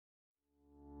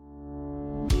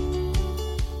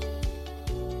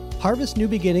Harvest New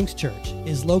Beginnings Church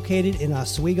is located in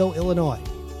Oswego, Illinois.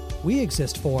 We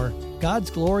exist for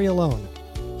God's glory alone,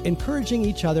 encouraging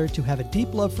each other to have a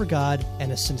deep love for God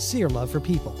and a sincere love for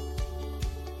people.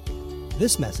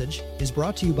 This message is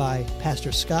brought to you by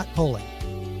Pastor Scott Poling.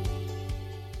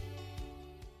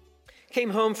 Came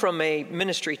home from a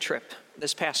ministry trip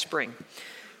this past spring,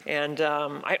 and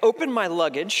I opened my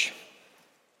luggage,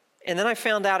 and then I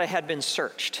found out it had been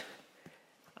searched.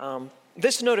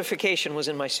 This notification was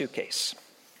in my suitcase.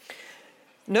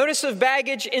 Notice of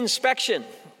baggage inspection.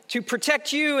 To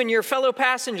protect you and your fellow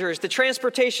passengers, the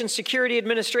Transportation Security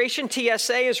Administration,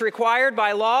 TSA, is required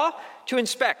by law to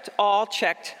inspect all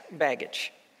checked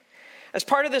baggage. As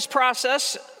part of this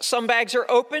process, some bags are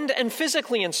opened and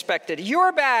physically inspected.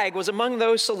 Your bag was among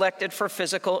those selected for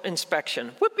physical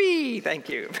inspection. Whoopee! Thank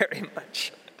you very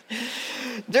much.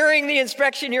 During the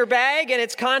inspection, your bag and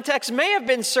its contents may have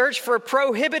been searched for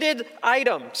prohibited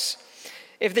items.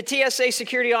 If the TSA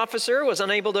security officer was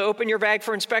unable to open your bag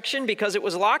for inspection because it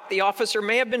was locked, the officer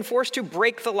may have been forced to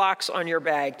break the locks on your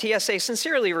bag. TSA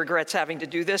sincerely regrets having to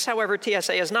do this. However,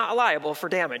 TSA is not liable for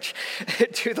damage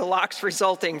to the locks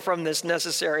resulting from this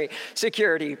necessary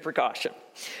security precaution.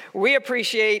 We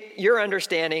appreciate your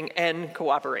understanding and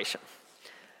cooperation.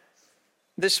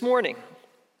 This morning,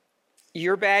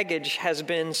 your baggage has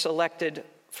been selected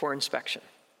for inspection.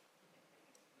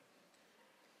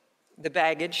 The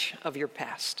baggage of your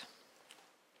past.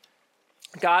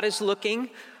 God is looking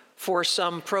for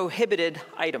some prohibited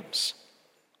items.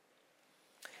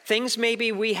 Things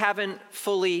maybe we haven't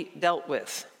fully dealt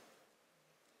with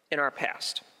in our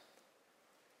past,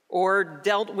 or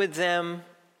dealt with them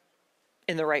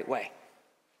in the right way.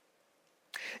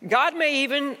 God may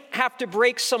even have to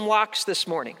break some locks this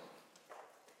morning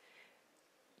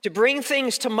to bring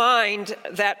things to mind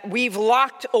that we've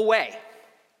locked away.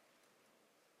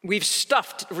 We've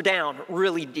stuffed down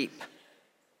really deep.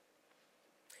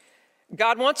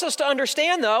 God wants us to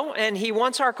understand, though, and He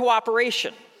wants our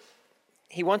cooperation.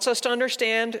 He wants us to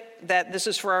understand that this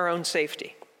is for our own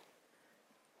safety.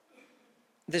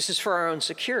 This is for our own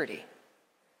security.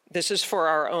 This is for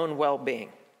our own well-being.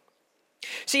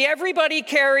 See, everybody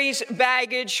carries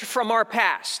baggage from our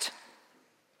past.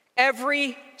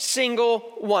 Every single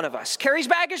one of us carries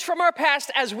baggage from our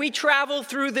past as we travel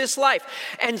through this life.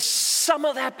 And some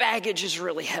of that baggage is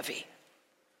really heavy.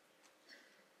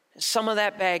 Some of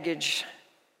that baggage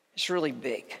is really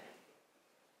big.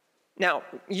 Now,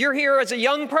 you're here as a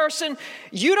young person.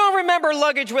 You don't remember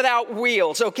luggage without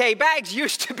wheels, okay? Bags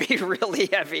used to be really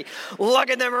heavy,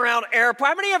 lugging them around airports.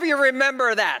 How many of you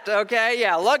remember that, okay?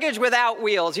 Yeah, luggage without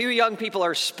wheels. You young people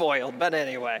are spoiled, but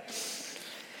anyway.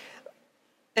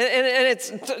 And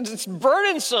it's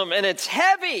burdensome and it's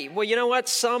heavy. Well, you know what?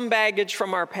 Some baggage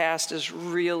from our past is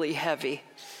really heavy.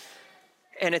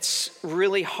 And it's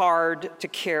really hard to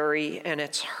carry and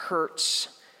it hurts.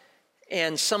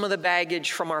 And some of the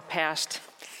baggage from our past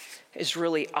is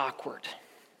really awkward.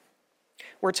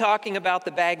 We're talking about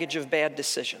the baggage of bad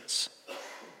decisions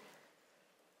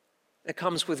that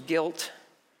comes with guilt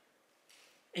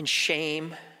and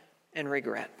shame and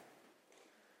regret.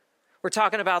 We're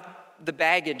talking about the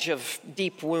baggage of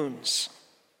deep wounds,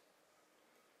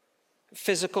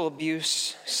 physical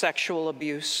abuse, sexual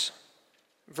abuse,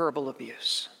 verbal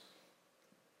abuse.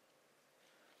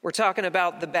 We're talking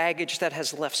about the baggage that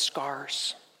has left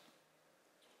scars,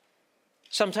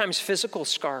 sometimes physical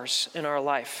scars in our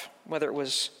life, whether it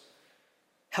was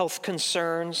health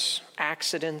concerns,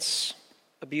 accidents,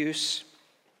 abuse,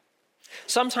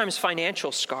 sometimes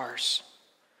financial scars,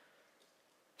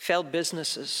 failed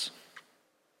businesses,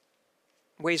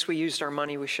 ways we used our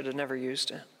money we should have never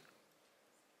used it.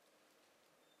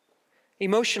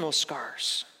 Emotional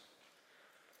scars,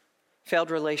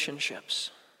 failed relationships.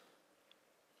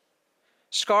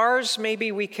 Scars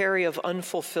maybe we carry of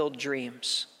unfulfilled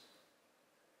dreams.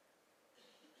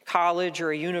 College or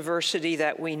a university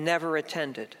that we never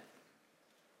attended.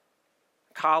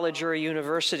 College or a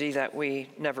university that we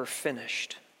never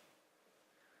finished.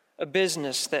 A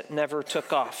business that never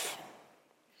took off.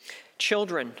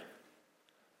 Children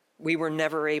we were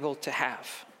never able to have.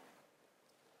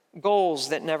 Goals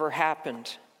that never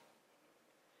happened.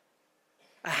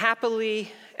 A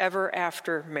happily ever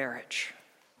after marriage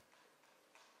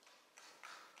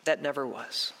that never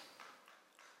was.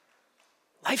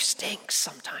 Life stinks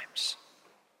sometimes.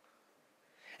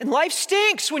 And life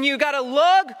stinks when you got to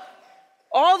lug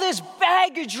all this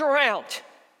baggage around.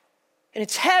 And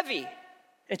it's heavy,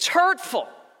 it's hurtful,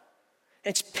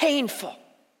 it's painful.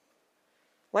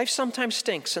 Life sometimes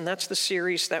stinks, and that's the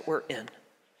series that we're in.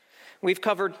 We've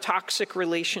covered toxic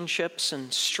relationships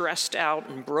and stressed out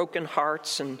and broken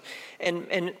hearts. And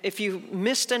if you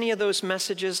missed any of those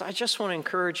messages, I just want to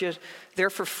encourage you. They're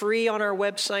for free on our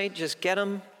website. Just get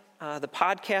them. The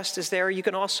podcast is there. You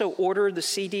can also order the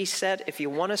CD set. If you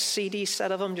want a CD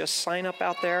set of them, just sign up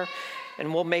out there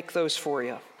and we'll make those for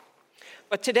you.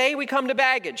 But today we come to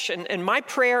baggage. And my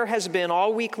prayer has been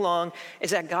all week long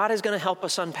is that God is going to help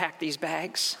us unpack these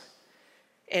bags.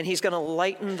 And he's going to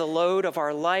lighten the load of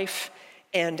our life.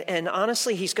 And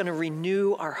honestly, he's going to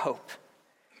renew our hope.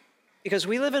 Because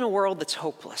we live in a world that's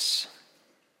hopeless.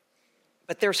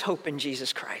 But there's hope in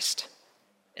Jesus Christ.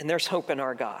 And there's hope in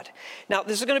our God. Now,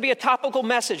 this is going to be a topical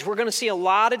message. We're going to see a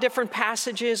lot of different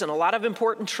passages and a lot of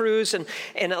important truths and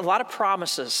a lot of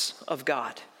promises of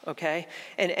God. Okay?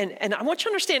 And I want you to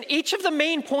understand, each of the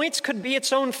main points could be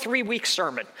its own 3-week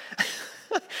sermon.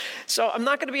 So I'm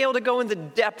not going to be able to go into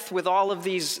depth with all of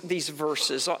these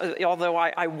verses, although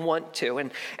I want to.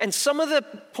 And some of the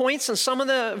points and some of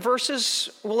the verses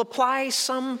will apply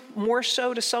some more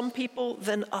so to some people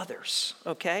than others,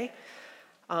 okay?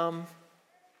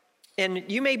 And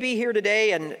you may be here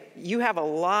today and you have a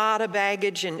lot of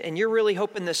baggage and you're really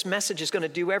hoping this message is going to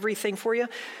do everything for you.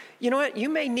 You know what? You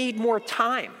may need more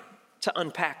time to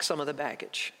unpack some of the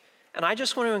baggage. And I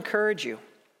just want to encourage you.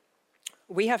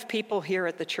 We have people here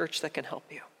at the church that can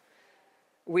help you.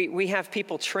 We have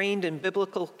people trained in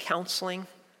biblical counseling,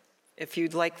 if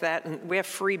you'd like that. And we have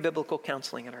free biblical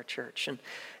counseling at our church.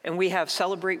 And we have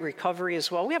Celebrate Recovery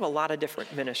as well. We have a lot of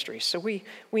different ministries. So we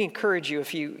encourage you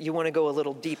if you want to go a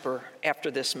little deeper after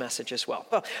this message as well.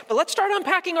 But let's start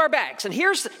unpacking our bags. And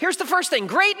here's the first thing.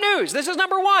 Great news. This is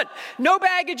number 1. No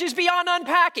baggage is beyond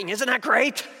unpacking. Isn't that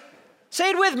great?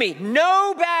 Say it with me.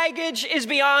 No baggage is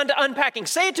beyond unpacking.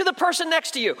 Say it to the person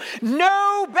next to you.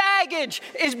 No baggage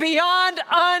is beyond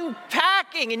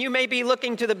unpacking. And you may be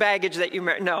looking to the baggage that you...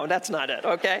 No, that's not it,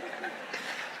 okay?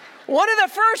 One of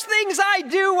the first things I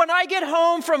do when I get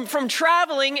home from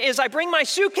traveling is I bring my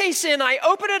suitcase in, I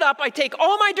open it up, I take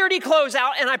all my dirty clothes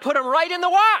out, and I put them right in the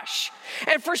wash.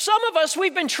 And for some of us,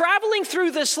 we've been traveling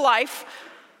through this life,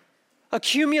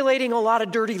 accumulating a lot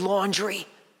of dirty laundry.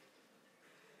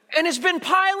 And it's been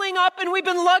piling up and we've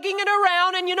been lugging it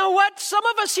around. And you know what? Some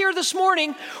of us here this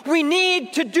morning, we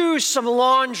need to do some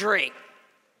laundry.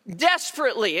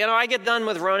 Desperately. You know, I get done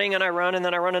with running and I run and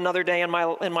then I run another day and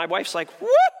my wife's like,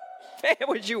 whoop, man,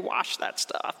 would you wash that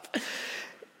stuff?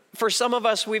 For some of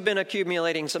us, we've been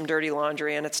accumulating some dirty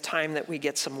laundry and it's time that we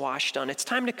get some wash done. It's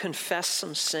time to confess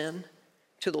some sin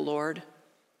to the Lord.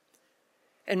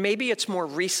 And maybe it's more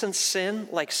recent sin,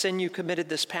 like sin you committed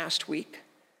this past week,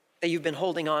 that you've been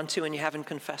holding on to and you haven't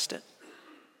confessed it.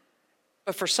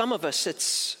 But for some of us,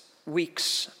 it's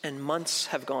weeks and months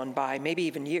have gone by, maybe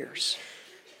even years,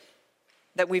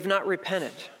 that we've not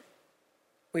repented.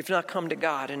 We've not come to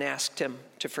God and asked him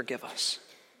to forgive us.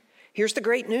 Here's the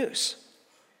great news.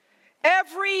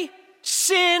 Every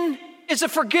sin is a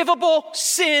forgivable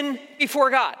sin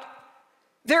before God.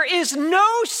 There is no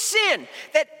sin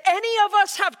that any of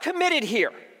us have committed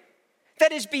here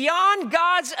that is beyond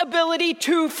God's ability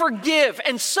to forgive.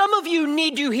 And some of you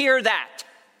need to hear that.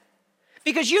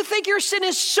 Because you think your sin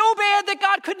is so bad that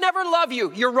God could never love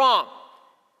you. You're wrong.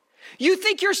 You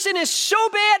think your sin is so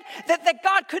bad that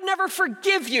God could never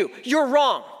forgive you. You're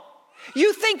wrong.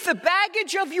 You think the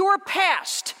baggage of your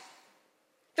past,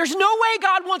 there's no way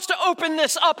God wants to open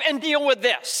this up and deal with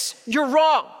this. You're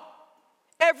wrong.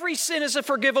 Every sin is a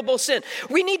forgivable sin.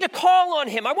 We need to call on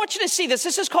him. I want you to see this.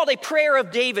 This is called a prayer of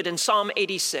David in Psalm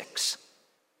 86.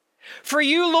 For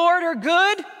you, Lord, are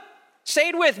good, say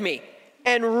it with me,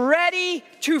 and ready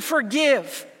to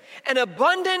forgive, and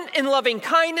abundant in loving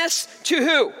kindness to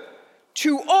who?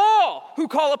 To all who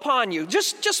call upon you.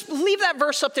 Just leave that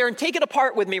verse up there and take it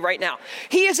apart with me right now.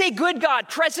 He is a good God,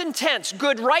 present tense,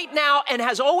 good right now, and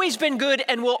has always been good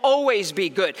and will always be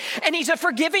good. And he's a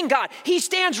forgiving God. He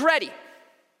stands ready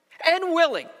and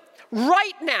willing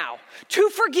right now to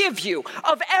forgive you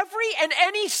of every and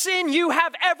any sin you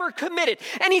have ever committed.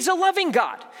 And he's a loving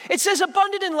God. It says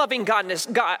abundant in loving kindness.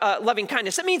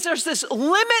 That means there's this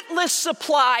limitless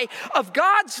supply of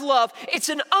God's love. It's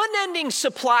an unending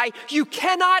supply. You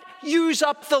cannot use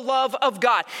up the love of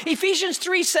God. Ephesians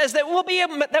 3 says that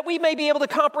we may be able to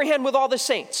comprehend with all the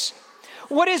saints.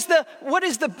 What is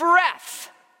the breadth?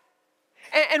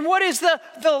 And what is the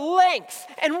length?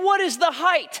 And what is the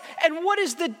height? And what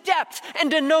is the depth? And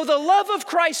to know the love of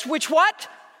Christ, which what?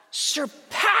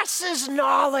 Surpasses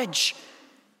knowledge.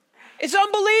 It's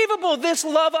unbelievable, this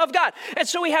love of God. And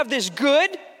so we have this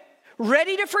good,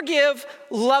 ready to forgive,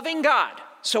 loving God.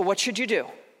 So what should you do?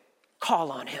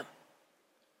 Call on him.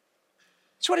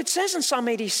 That's what it says in Psalm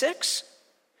 86.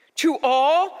 to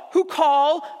all who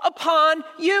call upon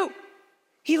you.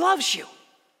 He loves you.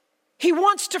 He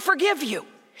wants to forgive you.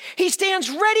 He stands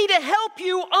ready to help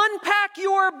you unpack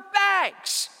your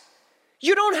bags.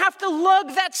 You don't have to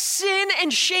lug that sin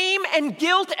and shame and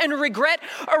guilt and regret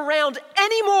around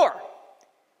anymore.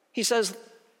 He says,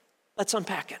 let's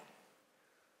unpack it.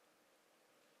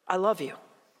 I love you.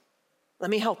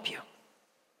 Let me help you.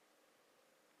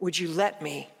 Would you let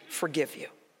me forgive you?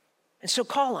 And so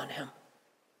call on him.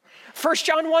 1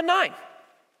 John 1:9.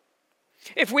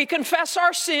 If we confess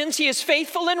our sins, he is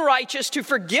faithful and righteous to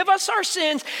forgive us our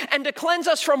sins and to cleanse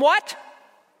us from what?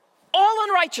 All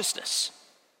unrighteousness.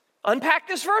 Unpack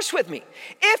this verse with me.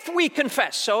 If we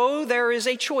confess, so there is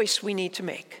a choice we need to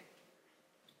make.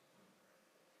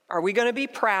 Are we going to be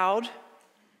proud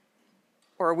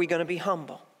or are we going to be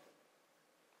humble?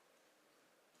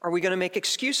 Are we going to make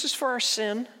excuses for our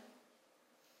sin?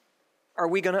 Are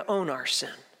we going to own our sin?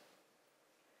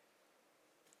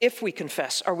 If we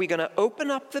confess, are we going to open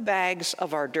up the bags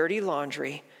of our dirty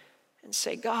laundry and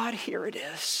say, God, here it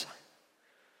is.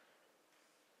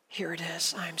 Here it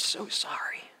is. I'm so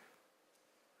sorry.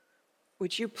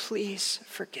 Would you please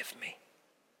forgive me?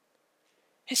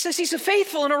 He says he's a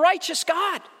faithful and a righteous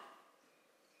God.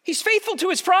 He's faithful to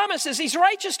his promises. He's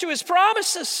righteous to his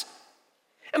promises.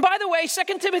 And by the way,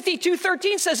 2 Timothy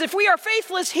 2:13 says, if we are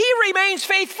faithless, he remains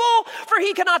faithful, for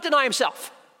he cannot deny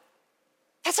himself.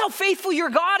 That's how faithful your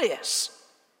God is.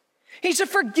 He's a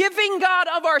forgiving God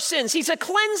of our sins. He's a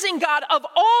cleansing God of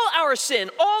all our sin,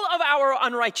 all of our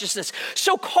unrighteousness.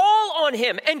 So call on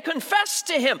him and confess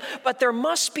to him, but there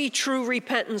must be true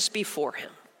repentance before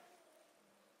him.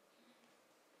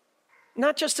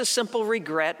 Not just a simple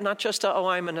regret, not just a, oh,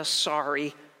 I'm in a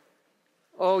sorry.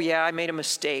 Oh yeah, I made a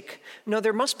mistake. No,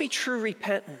 there must be true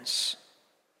repentance.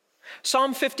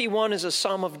 Psalm 51 is a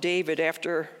psalm of David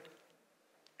after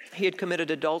he had committed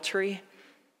adultery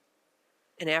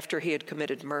and after he had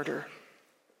committed murder.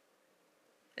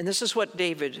 And this is what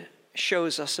David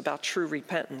shows us about true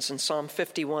repentance in Psalm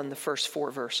 51, the first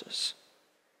 4 verses.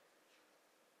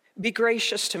 Be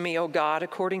gracious to me, O God,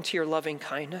 according to your loving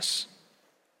kindness.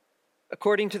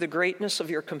 According to the greatness of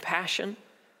your compassion,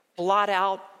 blot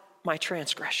out my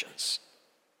transgressions.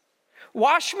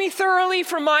 Wash me thoroughly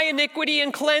from my iniquity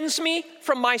and cleanse me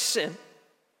from my sin.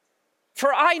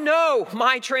 For I know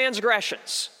my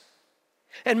transgressions,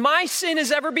 and my sin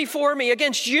is ever before me.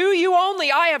 Against you, you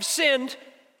only, I have sinned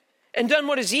and done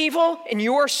what is evil in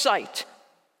your sight,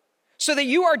 so that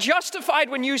you are justified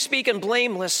when you speak and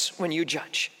blameless when you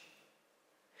judge.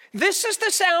 This is the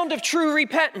sound of true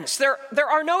repentance. There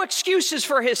are no excuses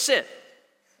for his sin.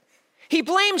 He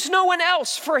blames no one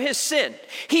else for his sin.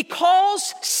 He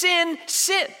calls sin,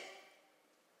 sin.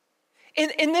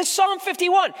 In this Psalm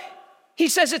 51, he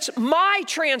says it's my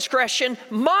transgression,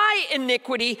 my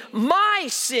iniquity, my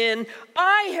sin.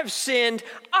 I have sinned.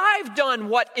 I've done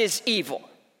what is evil.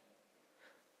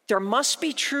 There must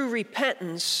be true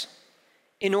repentance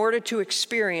in order to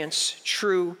experience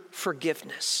true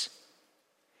forgiveness.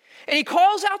 And he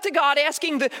calls out to God,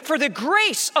 asking for the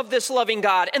grace of this loving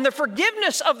God and the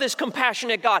forgiveness of this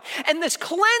compassionate God and this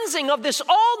cleansing of this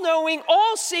all-knowing,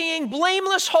 all-seeing,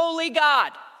 blameless, holy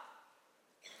God.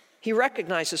 He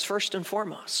recognizes first and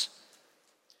foremost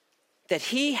that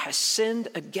he has sinned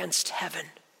against heaven.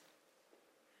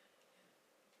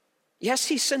 Yes,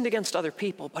 he sinned against other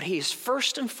people, but he has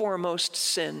first and foremost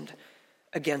sinned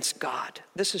against God.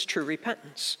 This is true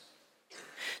repentance.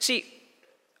 See,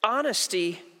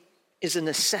 honesty is a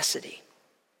necessity.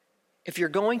 If you're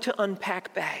going to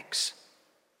unpack bags,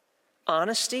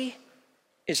 honesty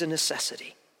is a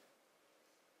necessity.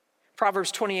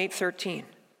 Proverbs 28:13.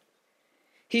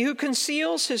 He who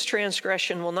conceals his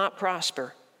transgression will not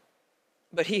prosper,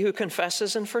 but he who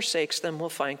confesses and forsakes them will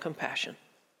find compassion.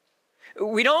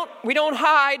 We don't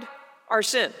hide our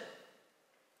sin.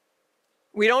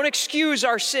 We don't excuse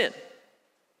our sin.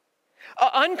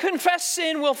 Unconfessed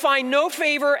sin will find no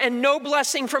favor and no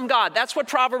blessing from God. That's what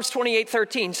Proverbs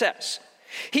 28:13 says.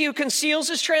 He who conceals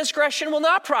his transgression will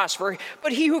not prosper,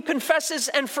 but he who confesses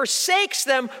and forsakes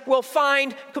them will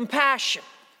find compassion.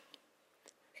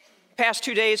 Past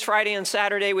 2 days, Friday and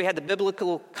Saturday, we had the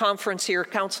biblical conference here,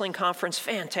 counseling conference,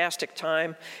 fantastic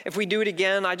time. If we do it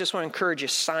again, I just want to encourage you,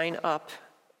 sign up.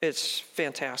 It's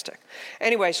fantastic.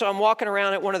 Anyway, so I'm walking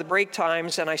around at one of the break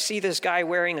times, and I see this guy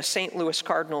wearing a St. Louis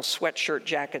Cardinals sweatshirt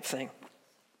jacket thing.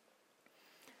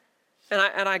 And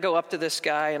I go up to this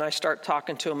guy, and I start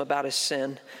talking to him about his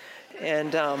sin,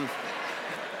 and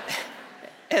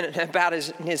about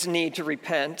his need to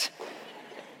repent.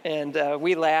 And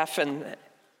we laugh, and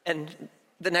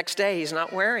the next day, he's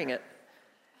not wearing it.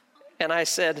 And I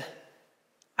said,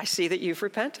 I see that you've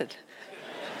repented.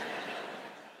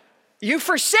 You've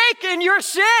forsaken your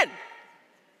sin.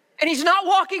 And he's not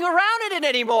walking around in it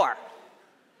anymore.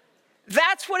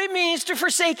 That's what it means to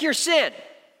forsake your sin.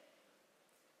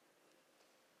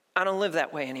 I don't live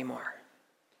that way anymore.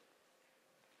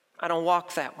 I don't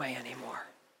walk that way anymore.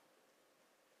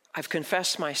 I've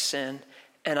confessed my sin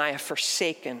and I have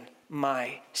forsaken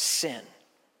my sin.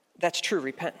 That's true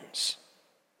repentance.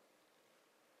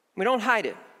 We don't hide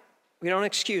it. We don't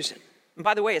excuse it. And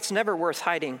by the way, it's never worth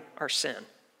hiding our sin.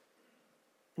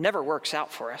 It never works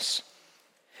out for us.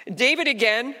 David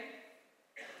again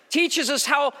teaches us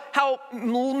how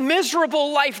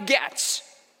miserable life gets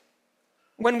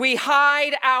when we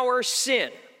hide our sin.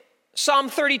 Psalm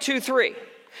 32:3.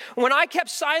 When I kept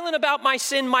silent about my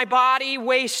sin, my body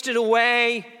wasted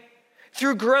away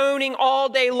through groaning all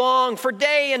day long. For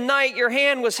day and night your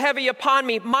hand was heavy upon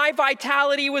me. My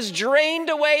vitality was drained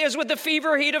away as with the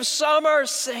fever heat of summer.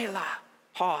 Selah.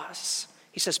 Pause.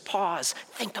 He says, pause.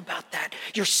 Think about that.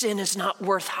 Your sin is not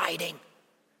worth hiding.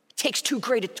 It takes too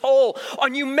great a toll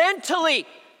on you mentally. It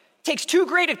takes too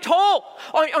great a toll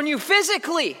on you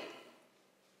physically.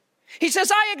 He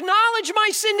says, I acknowledge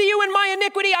my sin to you and my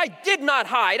iniquity I did not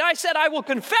hide. I said, I will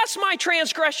confess my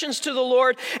transgressions to the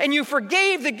Lord, and you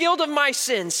forgave the guilt of my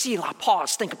sins. Selah,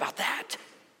 pause, think about that.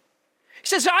 He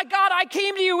says, God, I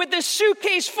came to you with this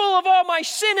suitcase full of all my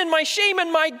sin and my shame and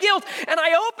my guilt, and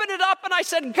I opened it up and I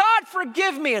said, God,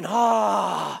 forgive me. And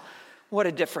what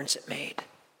a difference it made.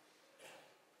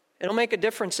 It'll make a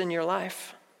difference in your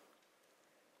life.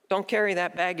 Don't carry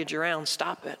that baggage around.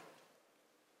 Stop it.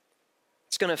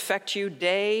 It's going to affect you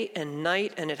day and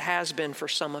night, and it has been for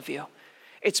some of you.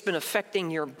 It's been affecting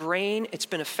your brain. It's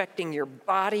been affecting your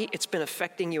body. It's been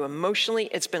affecting you emotionally.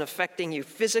 It's been affecting you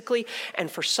physically, and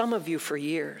for some of you for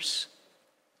years.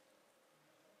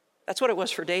 That's what it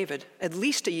was for David. At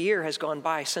least a year has gone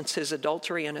by since his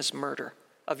adultery and his murder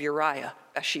of Uriah,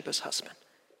 Bathsheba's husband.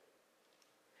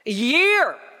 A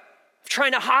year of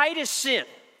trying to hide his sin,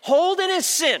 hold in his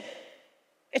sin.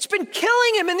 It's been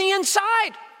killing him in the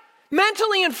inside.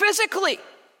 Mentally and physically.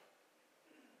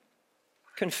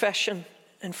 Confession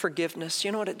and forgiveness,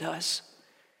 you know what it does?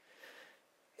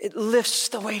 It lifts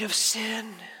the weight of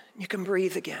sin. You can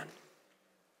breathe again.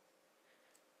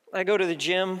 I go to the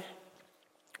gym,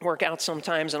 work out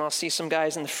sometimes, and I'll see some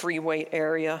guys in the free weight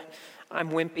area. I'm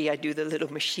wimpy, I do the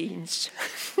little machines.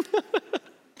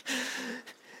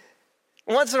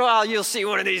 Once in a while, you'll see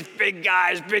one of these big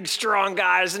guys, big, strong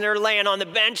guys, and they're laying on the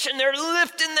bench, and they're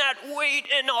lifting that weight,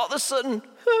 and all of a sudden,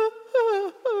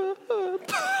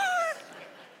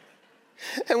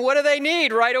 and what do they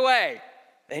need right away?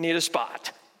 They need a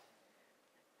spot.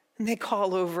 And they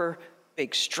call over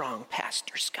big, strong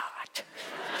Pastor Scott.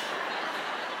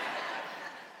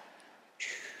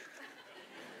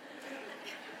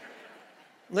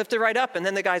 Lift it right up, and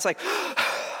then the guy's like,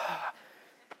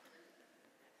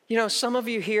 you know, some of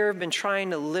you here have been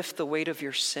trying to lift the weight of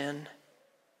your sin.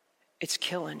 It's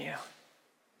killing you.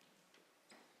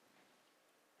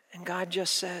 And God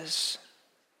just says,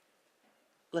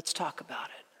 let's talk about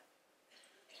it.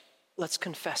 Let's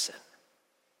confess it.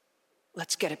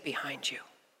 Let's get it behind you.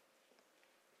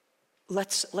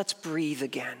 Let's breathe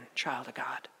again, child of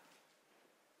God.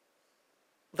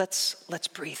 Let's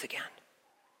breathe again.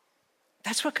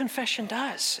 That's what confession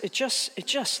does. It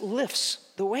just lifts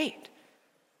the weight.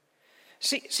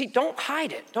 See, don't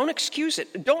hide it. Don't excuse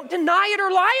it. Don't deny it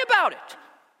or lie about it.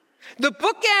 The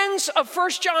bookends of 1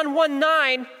 John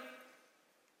 1:9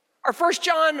 are 1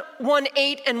 John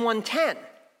 1:8 and 1:10.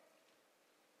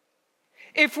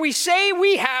 If we say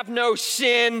we have no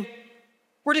sin,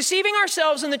 we're deceiving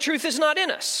ourselves and the truth is not in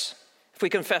us. If we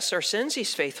confess our sins,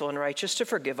 he's faithful and righteous to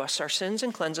forgive us our sins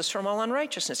and cleanse us from all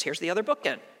unrighteousness. Here's the other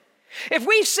bookend. If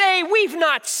we say we've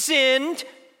not sinned,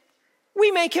 we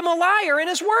make him a liar and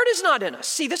his word is not in us.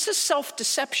 See, this is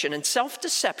self-deception, and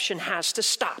self-deception has to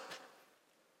stop.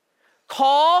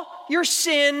 Call your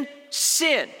sin,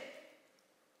 sin,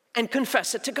 and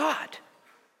confess it to God.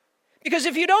 Because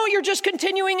if you don't, you're just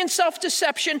continuing in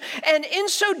self-deception, and in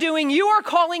so doing, you are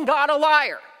calling God a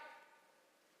liar.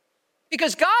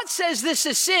 Because God says this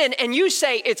is sin, and you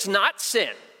say it's not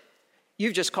sin.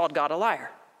 You've just called God a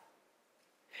liar.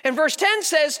 And verse 10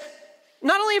 says,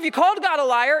 not only have you called God a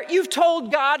liar, you've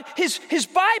told God his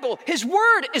Bible, his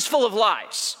word is full of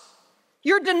lies.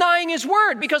 You're denying his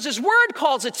word because his word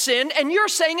calls it sin, and you're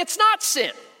saying it's not sin.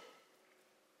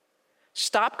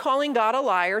 Stop calling God a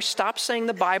liar. Stop saying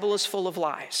the Bible is full of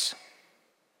lies.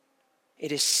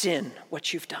 It is sin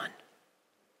what you've done.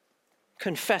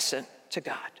 Confess it to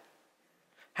God.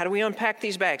 How do we unpack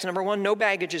these bags? Number one, no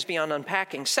baggage is beyond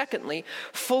unpacking. Secondly,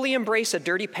 fully embrace a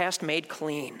dirty past made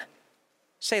clean.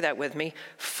 Say that with me.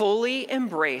 Fully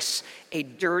embrace a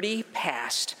dirty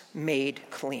past made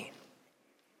clean.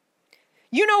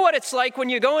 You know what it's like when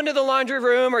you go into the laundry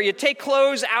room or you take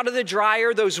clothes out of the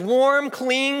dryer, those warm,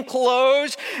 clean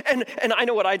clothes. And I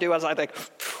know what I do as I think,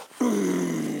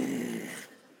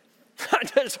 I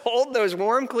just hold those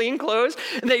warm, clean clothes,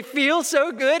 and they feel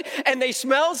so good, and they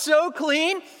smell so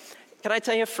clean. Can I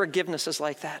tell you, forgiveness is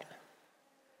like that.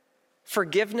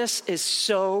 Forgiveness is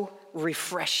so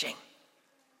refreshing.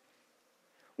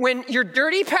 When your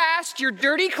dirty past, your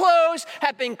dirty clothes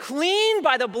have been cleaned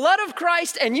by the blood of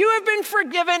Christ, and you have been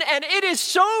forgiven, and it is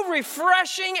so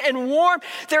refreshing and warm,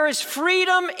 there is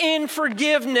freedom in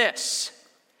forgiveness.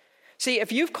 See,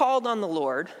 if you've called on the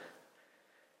Lord,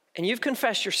 and you've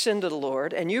confessed your sin to the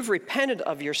Lord, and you've repented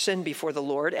of your sin before the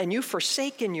Lord, and you've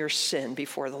forsaken your sin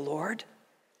before the Lord,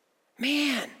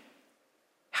 man,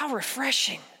 how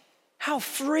refreshing, how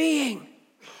freeing.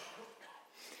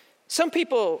 Some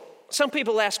people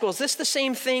ask, well, is this the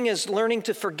same thing as learning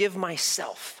to forgive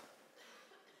myself?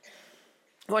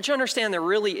 I want you to understand there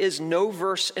really is no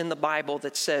verse in the Bible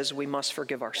that says we must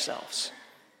forgive ourselves.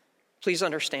 Please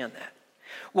understand that.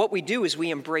 What we do is we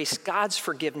embrace God's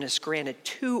forgiveness granted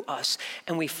to us,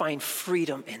 and we find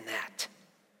freedom in that.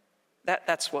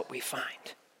 That's what we find.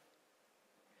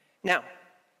 Now,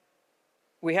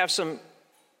 we have some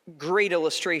great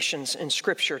illustrations in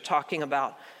Scripture talking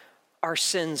about our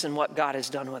sins and what God has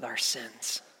done with our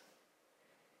sins.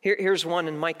 Here's one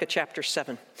in Micah chapter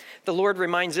 7. The Lord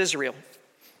reminds Israel,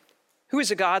 who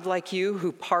is a God like you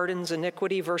who pardons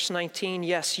iniquity? Verse 19,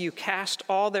 yes, you cast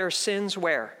all their sins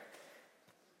where?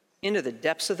 Into the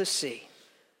depths of the sea.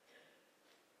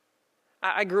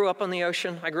 I grew up on the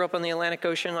ocean. I grew up on the Atlantic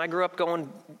Ocean. I grew up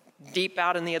going deep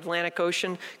out in the Atlantic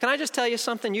Ocean. Can I just tell you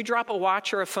something? You drop a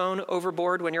watch or a phone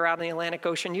overboard when you're out in the Atlantic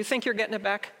Ocean, you think you're getting it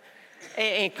back? It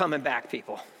ain't coming back,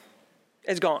 people.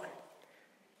 It's gone.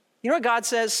 You know what God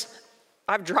says?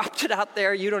 I've dropped it out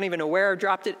there. You don't even know where I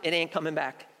dropped it. It ain't coming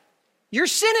back. Your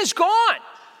sin is gone.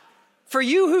 For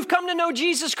you who've come to know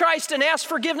Jesus Christ and asked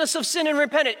forgiveness of sin and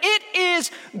repented, it is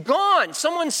gone.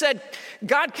 Someone said,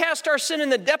 God cast our sin in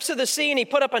the depths of the sea and he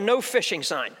put up a no fishing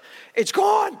sign. It's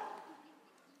gone.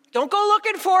 Don't go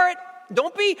looking for it.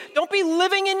 Don't be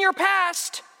living in your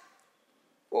past.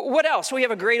 What else? We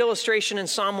have a great illustration in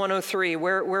Psalm 103.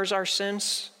 Where's our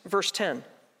sins? Verse 10.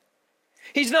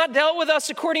 He's not dealt with us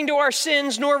according to our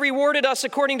sins, nor rewarded us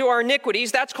according to our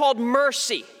iniquities. That's called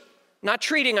mercy, not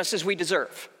treating us as we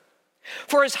deserve.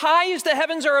 For as high as the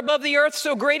heavens are above the earth,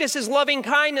 so great is his loving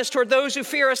kindness toward those who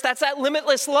fear us. That's that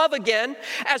limitless love again.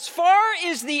 As far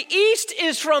as the east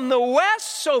is from the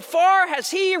west, so far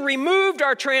has he removed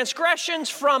our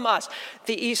transgressions from us.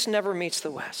 The east never meets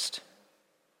the west.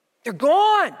 They're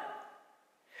gone.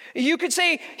 You could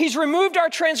say he's removed our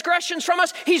transgressions from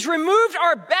us. He's removed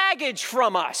our baggage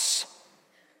from us.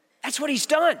 That's what he's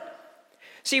done.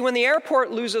 See, when the airport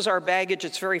loses our baggage,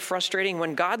 it's very frustrating.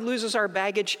 When God loses our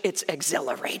baggage, it's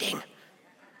exhilarating.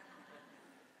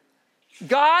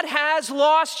 God has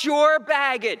lost your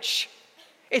baggage.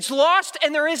 It's lost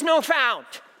and there is no found.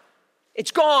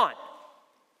 It's gone.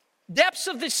 Depths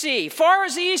of the sea, far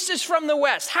as the east is from the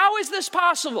west. How is this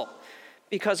possible?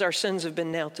 Because our sins have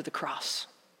been nailed to the cross.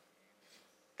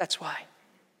 That's why.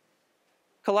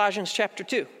 Colossians chapter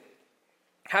 2.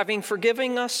 Having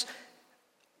forgiven us,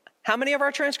 how many of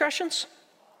our transgressions?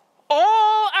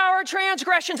 All our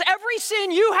transgressions, every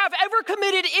sin you have ever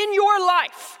committed in your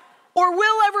life or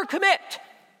will ever commit.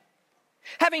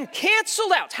 Having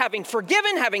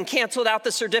forgiven, having canceled out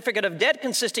the certificate of debt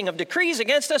consisting of decrees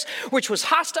against us, which was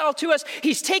hostile to us,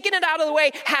 he's taken it out of the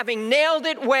way, having nailed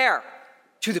it where?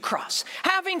 To the cross.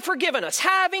 Having forgiven us,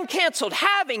 having canceled,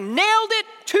 having nailed it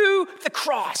to the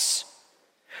cross.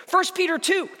 1 Peter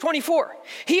 2:24,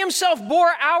 he himself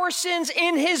bore our sins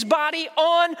in his body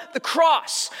on the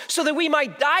cross so that we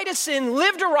might die to sin,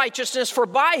 live to righteousness, for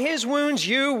by his wounds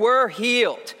you were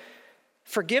healed.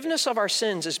 Forgiveness of our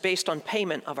sins is based on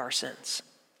payment of our sins.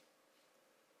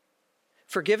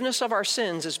 Forgiveness of our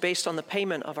sins is based on the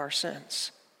payment of our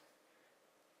sins.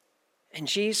 And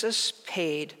Jesus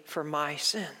paid for my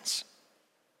sins.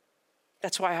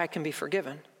 That's why I can be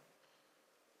forgiven.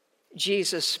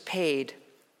 Jesus paid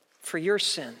for your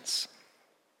sins.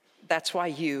 That's why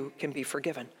you can be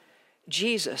forgiven.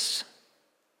 Jesus,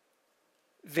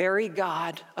 very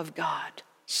God of God,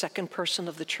 second person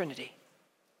of the Trinity,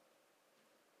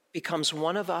 becomes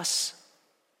one of us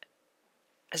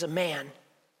as a man,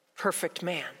 perfect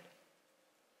man.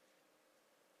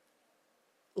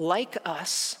 Like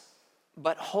us,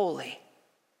 but holy.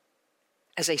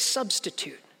 as a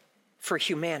substitute for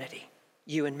humanity,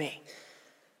 you and me.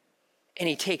 And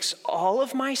he takes all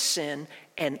of my sin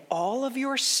and all of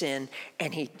your sin,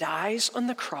 and he dies on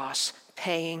the cross,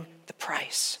 paying the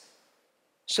price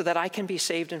so that I can be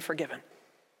saved and forgiven,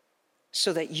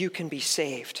 so that you can be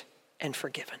saved and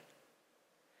forgiven.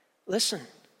 Listen,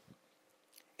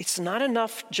 it's not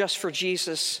enough just for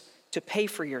Jesus to pay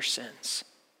for your sins.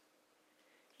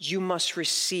 You must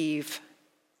receive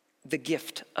the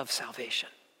gift of salvation.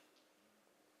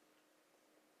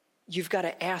 You've got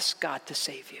to ask God to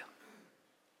save you.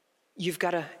 You've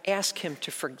got to ask him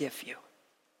to forgive you.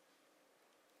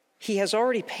 He has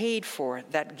already paid for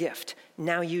that gift.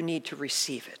 Now you need to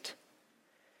receive it.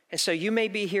 And so you may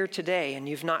be here today and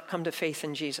you've not come to faith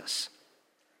in Jesus.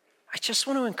 I just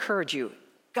want to encourage you.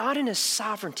 God in his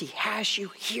sovereignty has you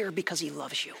here because he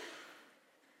loves you.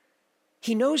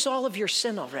 He knows all of your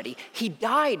sin already. He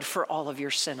died for all of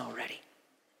your sin already.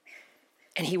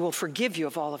 And he will forgive you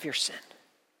of all of your sin.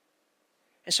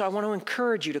 And so I want to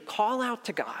encourage you to call out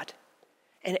to God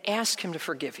and ask him to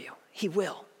forgive you. He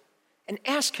will. And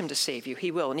ask him to save you.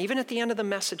 He will. And even at the end of the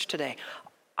message today,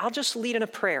 I'll just lead in a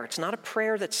prayer. It's not a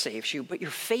prayer that saves you, but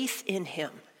your faith in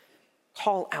him.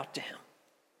 Call out to him.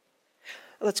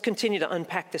 Let's continue to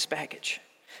unpack this baggage.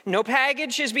 No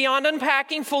baggage is beyond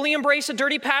unpacking. Fully embrace a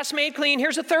dirty past made clean.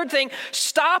 Here's the third thing.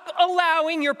 Stop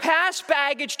allowing your past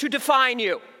baggage to define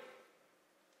you.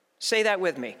 Say that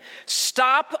with me.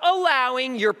 Stop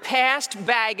allowing your past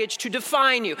baggage to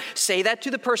define you. Say that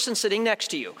to the person sitting next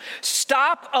to you.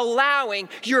 Stop allowing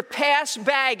your past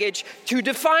baggage to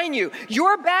define you.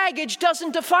 Your baggage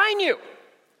doesn't define you.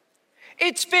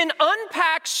 It's been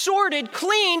unpacked, sorted,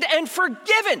 cleaned, and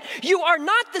forgiven. You are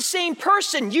not the same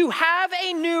person. You have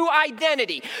a new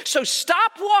identity. So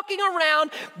stop walking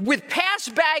around with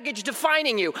past baggage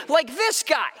defining you, like this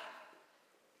guy.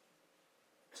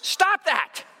 Stop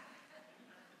that.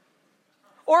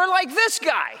 Or like this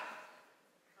guy.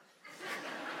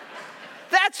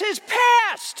 That's his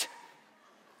past.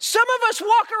 Some of us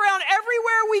walk around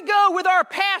everywhere we go with our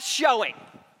past showing.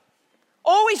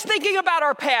 Always thinking about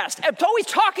our past. Always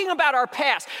talking about our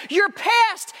past. Your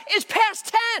past is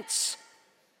past tense.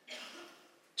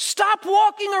 Stop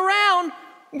walking around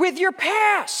with your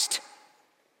past.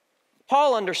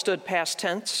 Paul understood past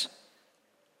tense,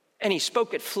 and he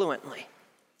spoke it fluently.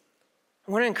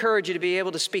 I want to encourage you to be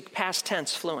able to speak past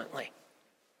tense fluently.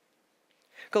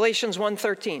 Galatians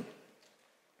 1:13.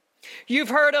 You've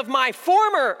heard of my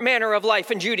former manner of life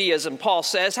in Judaism, Paul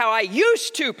says, how I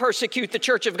used to persecute the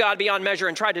church of God beyond measure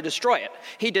and try to destroy it.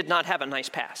 He did not have a nice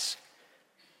past.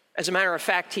 As a matter of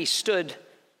fact, he stood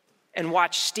and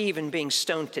watched Stephen being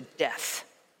stoned to death.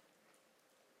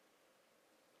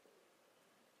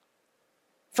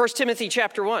 1 Timothy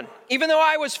chapter 1. Even though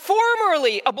I was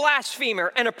formerly a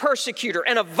blasphemer and a persecutor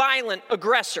and a violent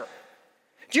aggressor.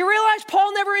 Do you realize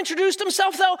Paul never introduced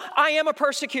himself, though? I am a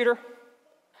persecutor.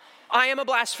 I am a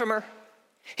blasphemer.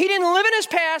 He didn't live in his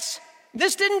past.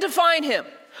 This didn't define him.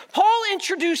 Paul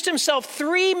introduced himself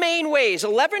 3 main ways,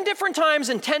 11 different times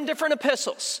in 10 different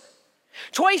epistles.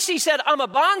 Twice he said, I'm a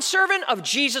bondservant of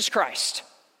Jesus Christ.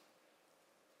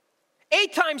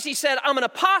 8 times he said, I'm an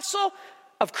apostle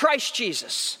of Christ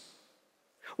Jesus.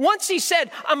 Once he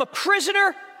said, I'm a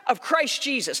prisoner of Christ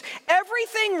Jesus.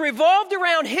 Everything revolved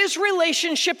around his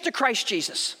relationship to Christ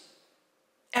Jesus.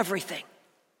 Everything.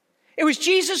 It was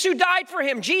Jesus who died for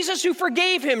him, Jesus who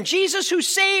forgave him, Jesus who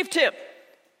saved him.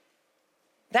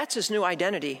 That's his new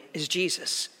identity, is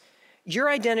Jesus. Your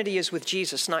identity is with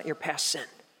Jesus, not your past sin.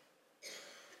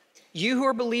 You who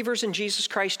are believers in Jesus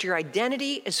Christ, your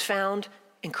identity is found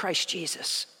in Christ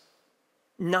Jesus,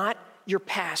 not your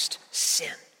past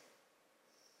sin.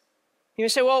 You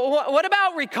say, well, what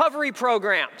about recovery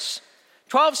programs?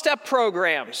 12-step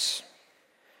programs.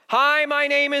 Hi, my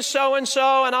name is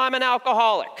so-and-so, and I'm an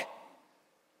alcoholic.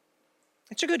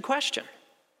 It's a good question.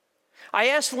 I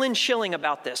asked Lynn Schilling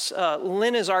about this.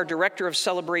 Lynn is our director of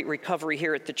Celebrate Recovery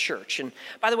here at the church. And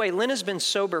by the way, Lynn has been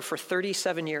sober for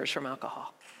 37 years from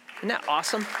alcohol. Isn't that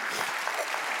awesome?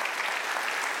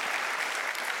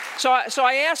 So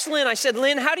I asked Lynn, I said,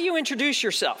 Lynn, how do you introduce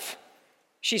yourself?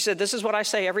 She said, this is what I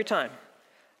say every time.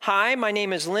 Hi, my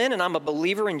name is Lynn, and I'm a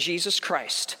believer in Jesus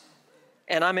Christ.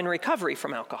 And I'm in recovery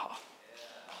from alcohol.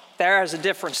 There is a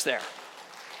difference there.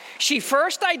 She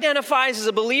first identifies as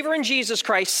a believer in Jesus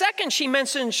Christ. Second, she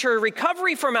mentions her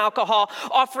recovery from alcohol,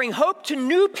 offering hope to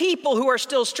new people who are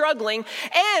still struggling,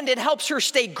 and it helps her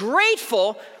stay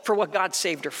grateful for what God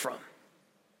saved her from.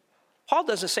 Paul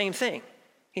does the same thing.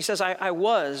 He says, I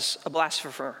was a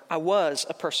blasphemer. I was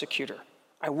a persecutor.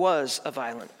 I was a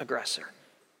violent aggressor.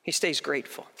 He stays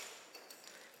grateful.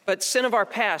 But sin of our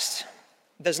past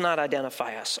does not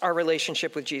identify us. Our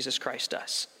relationship with Jesus Christ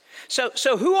does.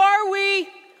 So who are we?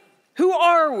 Who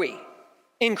are we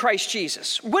in Christ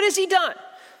Jesus? What has he done?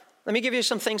 Let me give you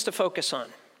some things to focus on.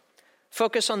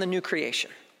 Focus on the new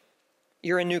creation.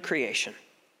 You're a new creation.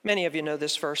 Many of you know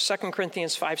this verse, 2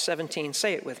 Corinthians 5:17.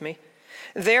 Say it with me.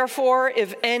 Therefore,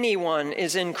 if anyone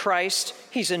is in Christ,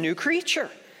 he's a new creature.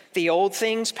 The old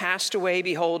things passed away.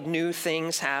 Behold, new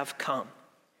things have come.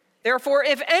 Therefore,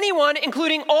 if anyone,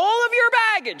 including all of your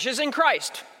baggage, is in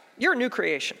Christ, you're a new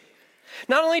creation.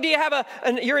 Not only do you have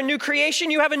you're a new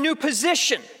creation, you have a new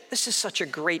position. This is such a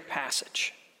great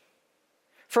passage.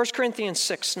 1 Corinthians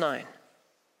 6:9.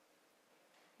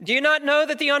 Do you not know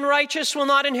that the unrighteous will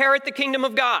not inherit the kingdom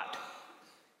of God?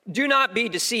 Do not be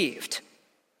deceived.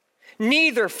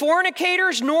 Neither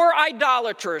fornicators, nor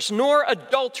idolaters, nor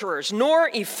adulterers, nor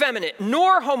effeminate,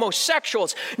 nor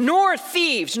homosexuals, nor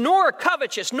thieves, nor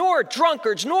covetous, nor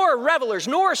drunkards, nor revelers,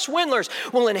 nor swindlers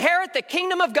will inherit the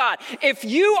kingdom of God. If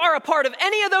you are a part of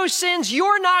any of those sins,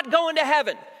 you're not going to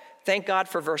heaven. Thank God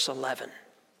for verse 11.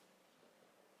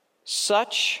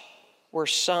 Such were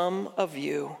some of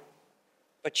you,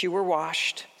 but you were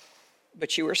washed,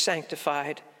 but you were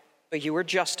sanctified, but you were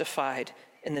justified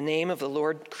in the name of the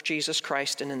Lord Jesus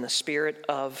Christ and in the Spirit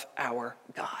of our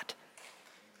God.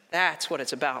 That's what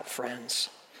it's about, friends.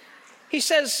 He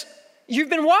says, you've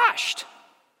been washed.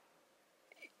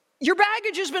 Your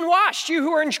baggage has been washed, you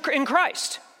who are in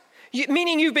Christ.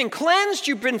 Meaning you've been cleansed,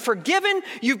 you've been forgiven,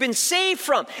 you've been saved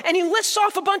from. And he lists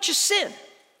off a bunch of sin.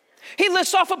 He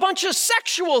lists off a bunch of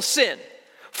sexual sin,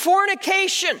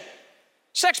 fornication,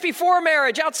 sex before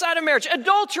marriage, outside of marriage,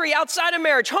 adultery outside of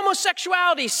marriage,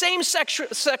 homosexuality,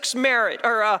 same-sex marriage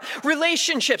or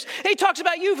relationships. And he talks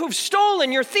about you who've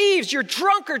stolen, you're thieves, you're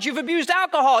drunkards, you've abused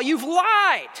alcohol, you've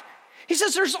lied. He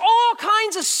says there's all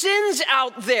kinds of sins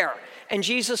out there, and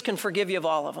Jesus can forgive you of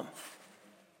all of them.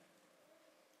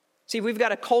 See, we've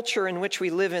got a culture in which we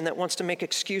live in that wants to make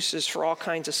excuses for all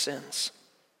kinds of sins.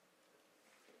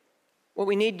 What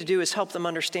we need to do is help them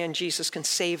understand Jesus can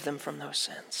save them from those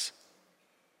sins.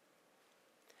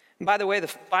 And by the way,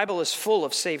 the Bible is full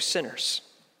of saved sinners.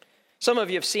 Some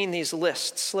of you have seen these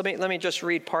lists. Let me just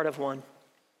read part of one.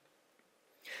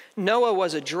 Noah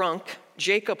was a drunk.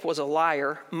 Jacob was a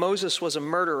liar. Moses was a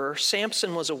murderer.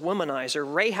 Samson was a womanizer.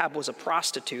 Rahab was a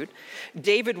prostitute.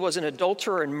 David was an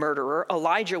adulterer and murderer.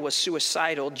 Elijah was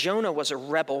suicidal. Jonah was a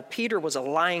rebel. Peter was a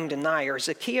lying denier.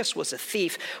 Zacchaeus was a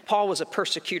thief. Paul was a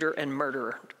persecutor and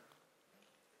murderer.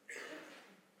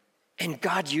 And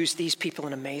God used these people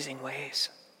in amazing ways.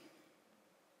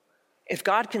 If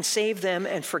God can save them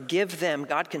and forgive them,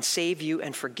 God can save you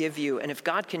and forgive you. And if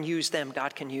God can use them,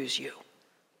 God can use you.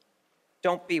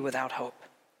 Don't be without hope.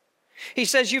 He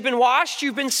says you've been washed,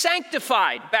 you've been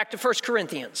sanctified. Back to 1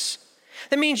 Corinthians.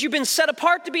 That means you've been set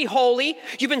apart to be holy.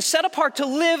 You've been set apart to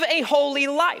live a holy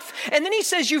life. And then he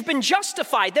says you've been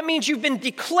justified. That means you've been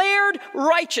declared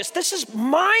righteous. This is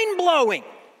mind-blowing.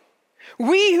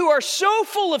 We who are so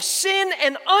full of sin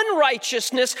and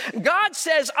unrighteousness, God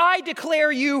says, I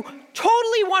declare you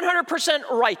totally 100%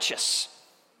 righteous.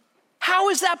 How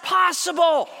is that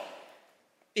possible?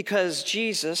 Because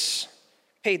Jesus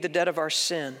paid the debt of our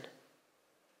sin,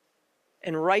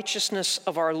 and righteousness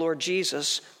of our Lord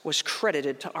Jesus was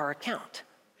credited to our account.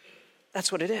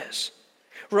 That's what it is.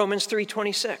 Romans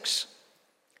 3:26.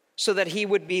 So that he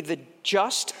would be the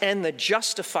just and the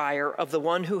justifier of the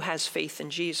one who has faith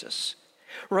in Jesus.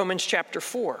 Romans chapter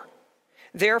 4.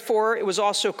 Therefore, it was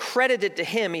also credited to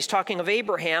him, he's talking of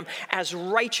Abraham, as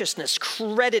righteousness,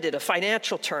 credited, a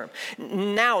financial term.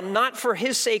 Now, not for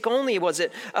his sake only was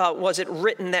it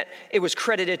written that it was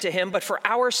credited to him, but for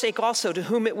our sake also, to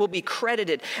whom it will be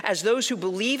credited, as those who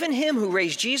believe in him, who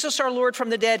raised Jesus our Lord from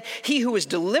the dead, he who was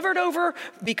delivered over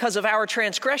because of our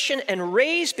transgression and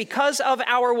raised because of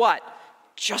our what?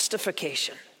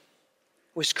 Justification.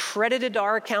 Was credited to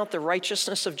our account the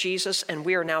righteousness of Jesus, and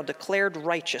we are now declared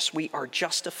righteous. We are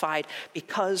justified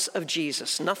because of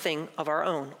Jesus, nothing of our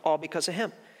own, all because of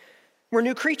him. We're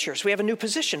new creatures. We have a new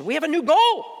position. We have a new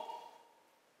goal.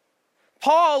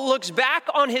 Paul looks back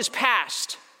on his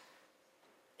past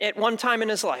at one time in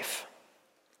his life,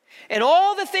 and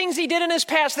all the things he did in his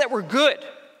past that were good,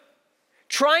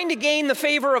 trying to gain the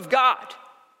favor of God.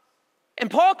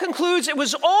 And Paul concludes it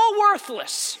was all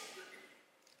worthless.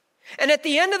 And at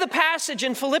the end of the passage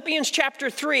in Philippians chapter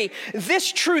 3, this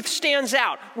truth stands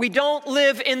out. We don't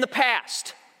live in the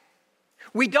past.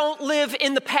 We don't live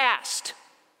in the past.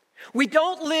 We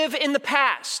don't live in the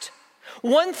past.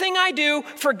 One thing I do,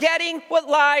 forgetting what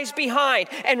lies behind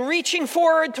and reaching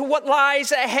forward to what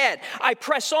lies ahead. I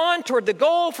press on toward the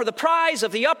goal for the prize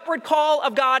of the upward call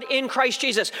of God in Christ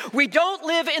Jesus. We don't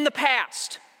live in the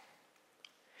past.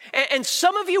 And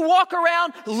some of you walk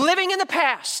around living in the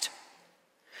past.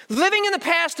 Living in the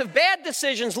past of bad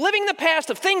decisions, living in the past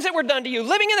of things that were done to you,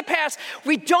 living in the past.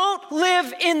 We don't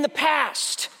live in the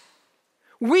past.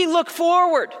 We look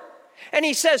forward. And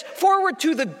he says, forward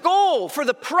to the goal for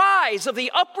the prize of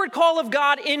the upward call of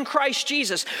God in Christ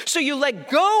Jesus. So you let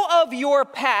go of your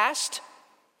past,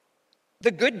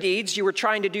 the good deeds you were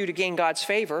trying to do to gain God's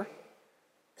favor,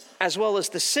 as well as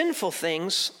the sinful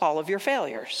things, all of your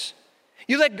failures.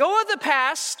 You let go of the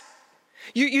past.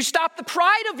 You stop the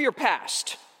pride of your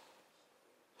past,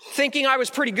 thinking I was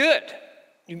pretty good.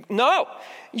 No.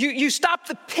 You stop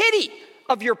the pity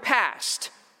of your past,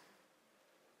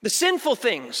 the sinful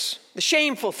things, the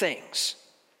shameful things.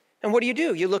 And what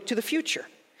do? You look to the future.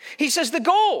 He says the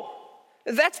goal,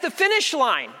 that's the finish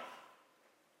line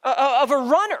of a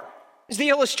runner, is the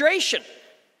illustration.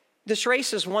 This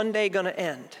race is one day going to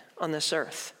end on this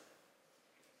earth.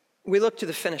 We look to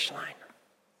the finish line.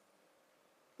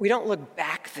 We don't look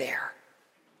back there.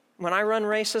 When I run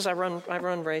races, I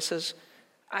run races.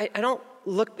 I don't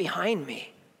look behind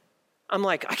me. I'm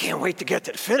like, I can't wait to get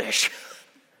to the finish.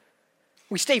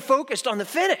 We stay focused on the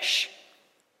finish.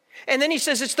 And then he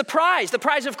says it's the prize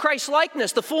of Christ's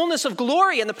likeness, the fullness of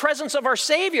glory and the presence of our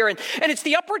Savior. And it's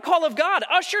the upward call of God,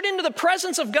 ushered into the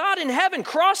presence of God in heaven,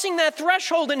 crossing that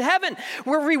threshold in heaven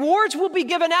where rewards will be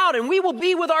given out and we will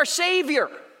be with our Savior.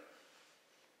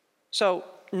 So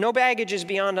no baggage is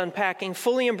beyond unpacking.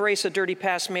 Fully embrace a dirty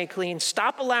past made clean.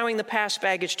 Stop allowing the past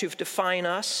baggage to define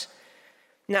us.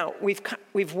 Now,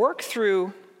 we've worked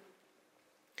through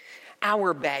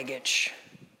our baggage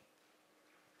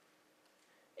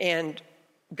and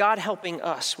God helping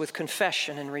us with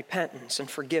confession and repentance and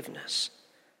forgiveness.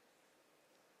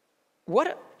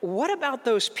 What about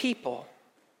those people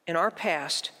in our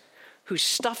past who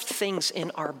stuffed things in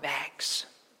our bags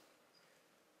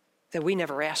that we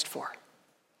never asked for?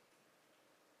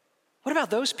 What about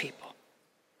those people?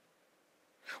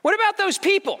 What about those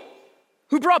people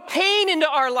who brought pain into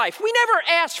our life? We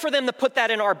never asked for them to put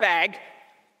that in our bag.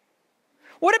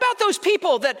 What about those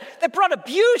people that brought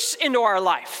abuse into our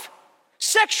life?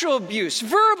 Sexual abuse,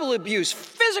 verbal abuse,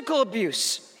 physical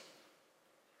abuse.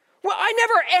 Well, I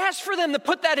never asked for them to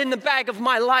put that in the bag of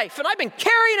my life, and I've been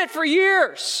carrying it for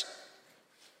years.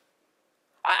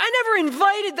 I never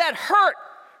invited that hurt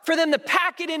for them to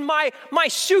pack it in my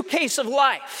suitcase of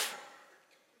life.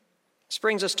 This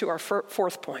brings us to our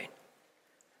fourth point.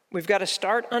 We've got to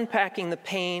start unpacking the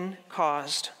pain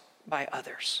caused by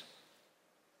others.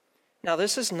 Now,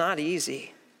 this is not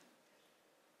easy.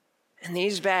 And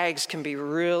these bags can be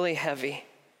really heavy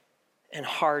and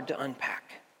hard to unpack.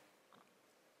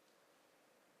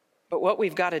 But what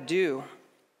we've got to do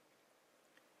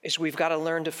is we've got to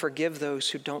learn to forgive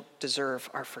those who don't deserve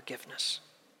our forgiveness.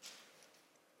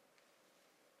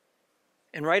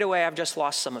 And right away, I've just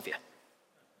lost some of you.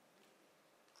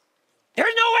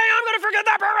 There's no way I'm going to forget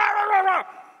that.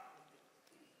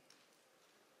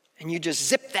 And you just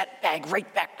zipped that bag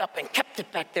right back up and kept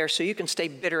it back there so you can stay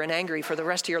bitter and angry for the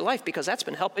rest of your life because that's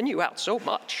been helping you out so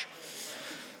much.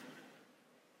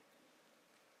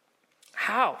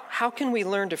 How? How can we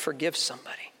learn to forgive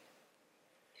somebody?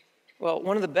 Well,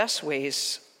 one of the best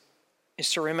ways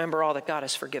is to remember all that God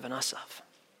has forgiven us of.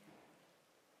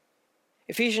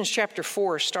 Ephesians chapter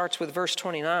 4 starting with verse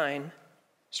 29.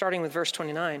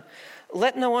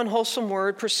 Let no unwholesome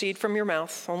word proceed from your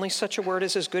mouth, only such a word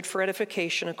as is good for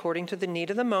edification according to the need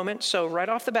of the moment. So right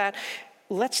off the bat,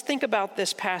 let's think about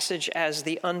this passage as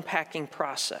the unpacking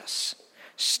process.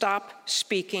 Stop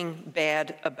speaking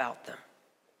bad about them.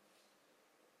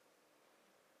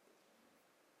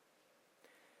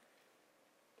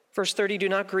 Verse 30, do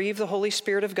not grieve the Holy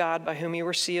Spirit of God by whom you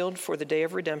were sealed for the day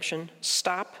of redemption.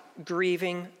 Stop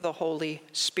grieving the Holy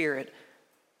Spirit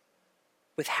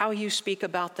with how you speak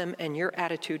about them and your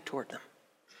attitude toward them,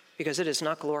 because it is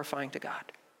not glorifying to God.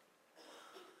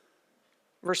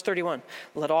 Verse 31,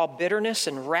 let all bitterness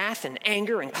and wrath and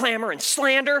anger and clamor and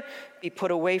slander be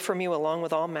put away from you along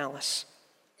with all malice.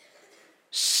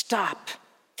 Stop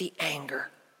the anger,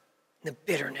 the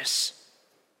bitterness,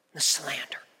 the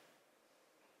slander.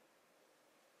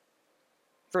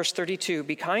 Verse 32,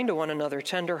 be kind to one another,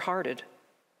 tender-hearted,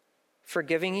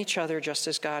 forgiving each other just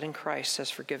as God in Christ has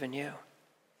forgiven you.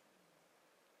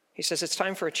 He says it's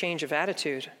time for a change of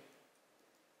attitude.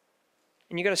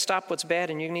 And you got to stop what's bad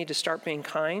and you need to start being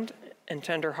kind and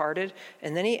tenderhearted.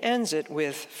 And then he ends it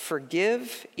with,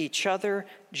 forgive each other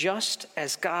just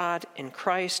as God in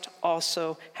Christ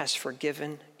also has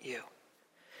forgiven you.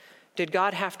 Did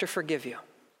God have to forgive you?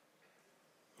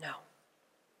 No.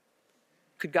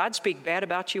 Could God speak bad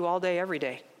about you all day, every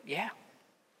day? Yeah,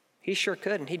 he sure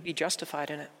could, and he'd be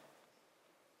justified in it.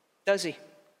 Does he?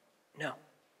 No.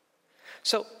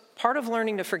 So part of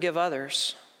learning to forgive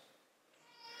others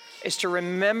is to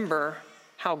remember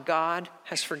how God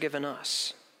has forgiven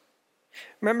us.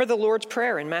 Remember the Lord's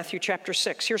Prayer in Matthew chapter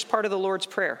 6. Here's part of the Lord's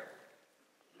Prayer.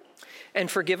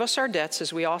 And forgive us our debts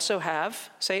as we also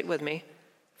have, say it with me,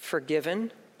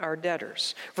 forgiven our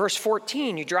debtors. Verse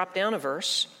 14, you drop down a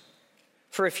verse.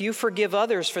 For if you forgive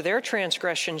others for their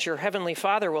transgressions, your heavenly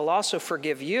Father will also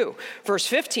forgive you. Verse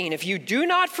 15, if you do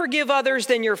not forgive others,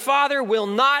 then your Father will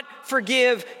not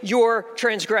forgive your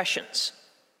transgressions.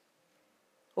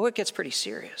 Oh, it gets pretty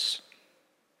serious.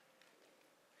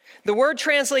 The word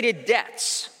translated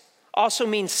debts also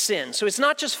means sin. So it's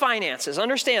not just finances.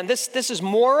 Understand, this is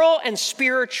moral and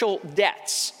spiritual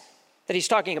debts that he's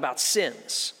talking about,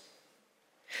 sins.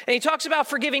 And he talks about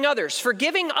forgiving others.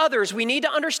 Forgiving others, we need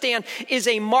to understand, is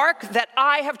a mark that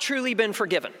I have truly been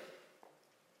forgiven.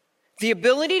 The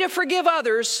ability to forgive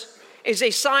others is a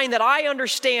sign that I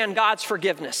understand God's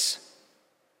forgiveness.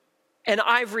 And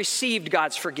I've received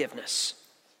God's forgiveness.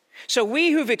 So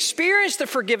we who've experienced the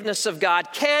forgiveness of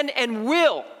God can and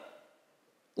will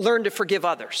learn to forgive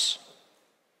others.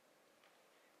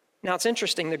 Now it's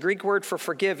interesting, the Greek word for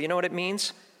forgive, you know what it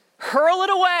means? Hurl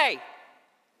it away.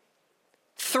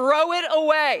 Throw it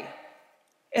away.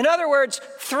 In other words,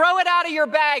 throw it out of your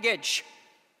baggage.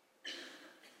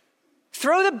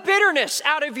 Throw the bitterness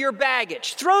out of your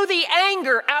baggage. Throw the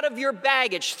anger out of your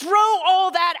baggage. Throw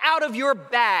all that out of your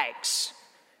bags.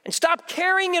 And stop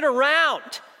carrying it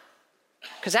around.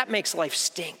 Because that makes life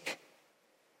stink.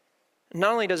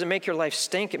 Not only does it make your life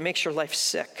stink, it makes your life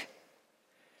sick.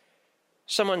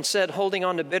 Someone said holding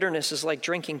on to bitterness is like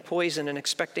drinking poison and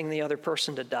expecting the other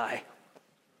person to die.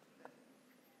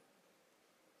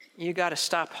 You got to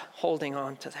stop holding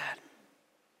on to that.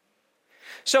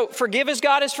 So forgive as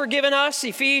God has forgiven us,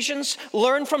 Ephesians.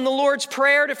 Learn from the Lord's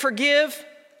Prayer to forgive.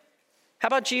 How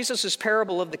about Jesus'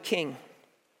 parable of the king?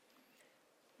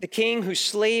 The king whose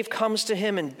slave comes to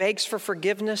him and begs for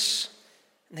forgiveness,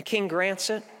 and the king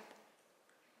grants it.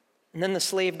 And then the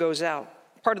slave goes out.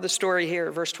 Part of the story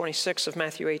here, verse 26 of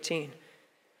Matthew 18.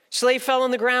 Slave fell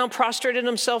on the ground, prostrated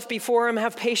himself before him.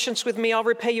 Have patience with me, I'll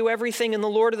repay you everything. And the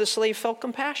Lord of the slave felt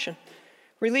compassion,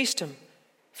 released him,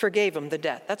 forgave him the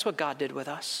debt. That's what God did with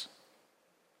us.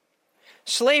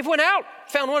 Slave went out,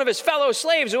 found one of his fellow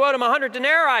slaves who owed him 100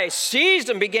 denarii, seized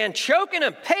him, began choking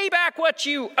him. Pay back what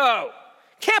you owe.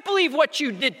 Can't believe what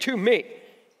you did to me.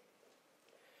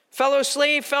 Fellow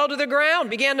slave fell to the ground,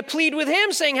 began to plead with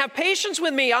him, saying, have patience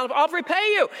with me, I'll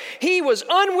repay you. He was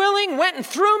unwilling, went and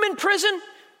threw him in prison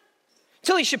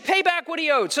till he should pay back what he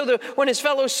owed. So when his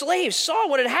fellow slaves saw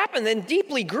what had happened, then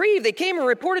deeply grieved, they came and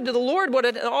reported to the Lord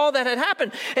all that had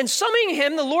happened. And summoning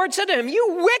him, the Lord said to him,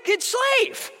 you wicked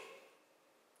slave,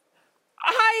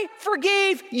 I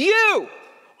forgave you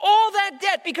all that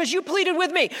debt because you pleaded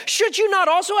with me. Should you not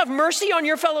also have mercy on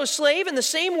your fellow slave in the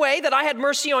same way that I had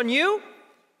mercy on you?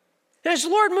 And his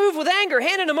Lord moved with anger,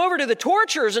 handed him over to the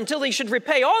torturers until he should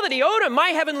repay all that he owed him. My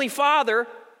heavenly Father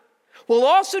will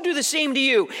also do the same to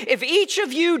you if each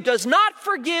of you does not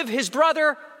forgive his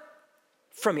brother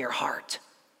from your heart.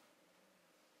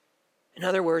 In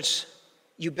other words,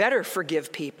 you better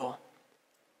forgive people,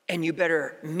 and you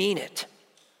better mean it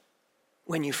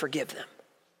when you forgive them.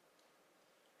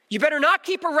 You better not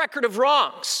keep a record of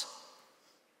wrongs.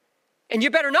 And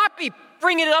you better not be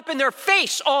bringing it up in their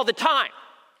face all the time.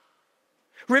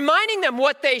 Reminding them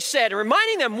what they said,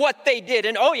 reminding them what they did.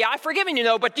 And, oh yeah, I've forgiven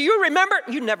you, but do you remember?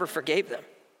 You never forgave them.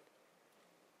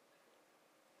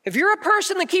 If you're a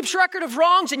person that keeps record of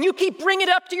wrongs and you keep bringing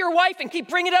it up to your wife and keep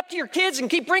bringing it up to your kids and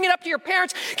keep bringing it up to your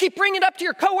parents, keep bringing it up to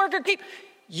your coworker,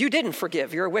 you didn't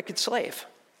forgive. You're a wicked slave.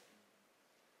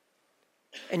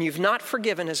 And you've not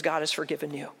forgiven as God has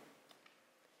forgiven you.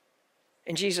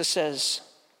 And Jesus says,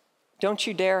 don't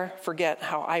you dare forget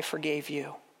how I forgave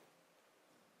you.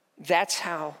 That's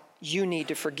how you need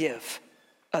to forgive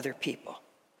other people.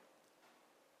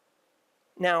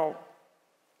 Now,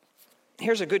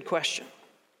 here's a good question.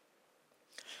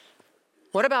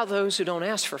 What about those who don't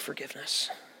ask for forgiveness?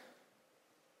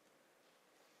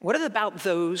 What about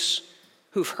those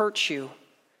who've hurt you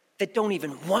that don't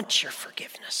even want your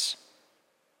forgiveness?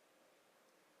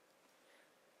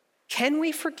 Can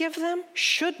we forgive them?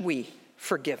 Should we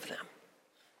forgive them?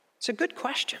 It's a good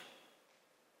question.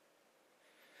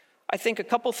 I think a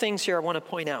couple things here I want to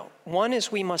point out. One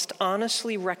is we must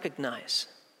honestly recognize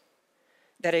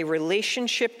that a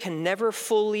relationship can never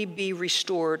fully be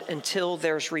restored until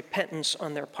there's repentance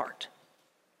on their part.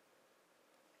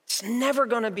 It's never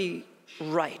going to be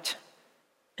right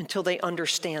until they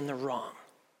understand the wrong.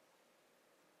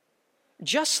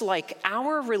 Just like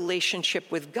our relationship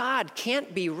with God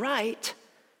can't be right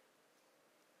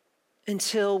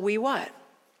until we what?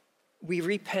 We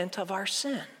repent of our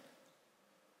sin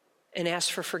and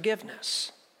ask for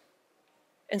forgiveness.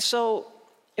 And so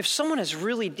if someone has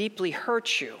really deeply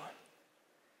hurt you,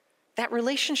 that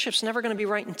relationship's never going to be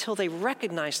right until they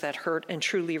recognize that hurt and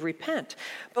truly repent.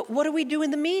 But what do we do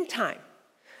in the meantime?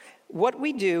 What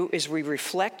we do is we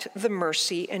reflect the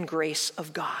mercy and grace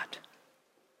of God.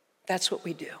 That's what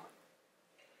we do.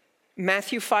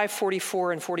 Matthew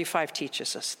 5:44 and 45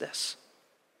 teaches us this.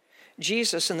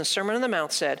 Jesus in the Sermon on the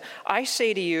Mount said, I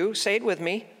say to you, say it with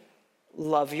me,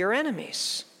 love your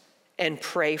enemies and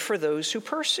pray for those who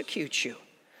persecute you,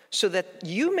 so that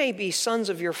you may be sons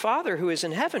of your Father who is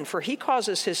in heaven, for he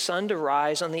causes his sun to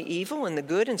rise on the evil and the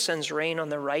good and sends rain on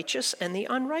the righteous and the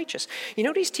unrighteous. You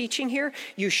know what he's teaching here?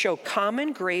 You show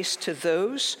common grace to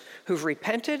those who've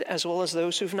repented as well as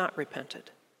those who've not repented.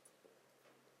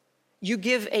 You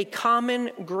give a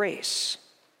common grace,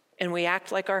 and we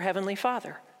act like our Heavenly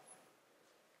Father.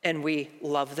 And we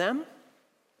love them,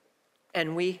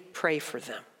 and we pray for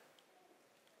them.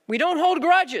 We don't hold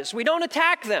grudges. We don't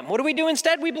attack them. What do we do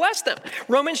instead? We bless them.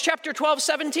 Romans chapter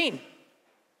 12:17.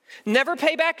 Never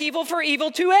pay back evil for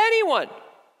evil to anyone,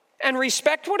 and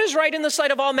respect what is right in the sight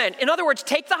of all men. In other words,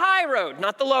 take the high road,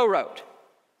 not the low road.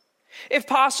 If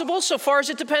possible, so far as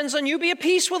it depends on you, be at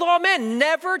peace with all men.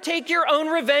 Never take your own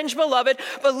revenge, beloved,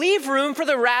 but leave room for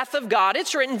the wrath of God.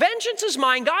 It's written, vengeance is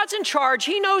mine. God's in charge.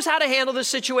 He knows how to handle the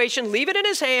situation. Leave it in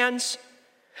his hands.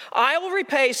 I will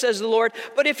repay, says the Lord.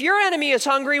 But if your enemy is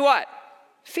hungry, what?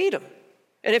 Feed him.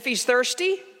 And if he's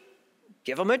thirsty,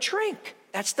 give him a drink.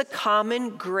 That's the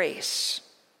common grace.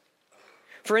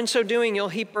 For in so doing, you'll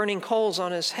heap burning coals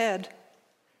on his head.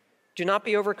 Do not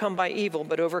be overcome by evil,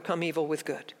 but overcome evil with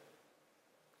good.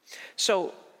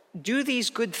 So do these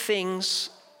good things,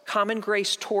 common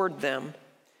grace toward them,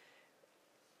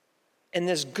 and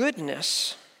this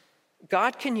goodness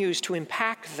God can use to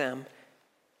impact them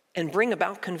and bring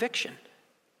about conviction,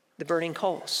 the burning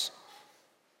coals.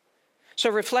 So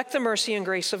reflect the mercy and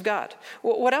grace of God.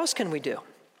 What else can we do?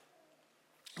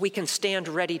 We can stand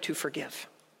ready to forgive.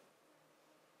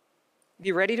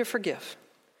 Be ready to forgive.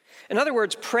 In other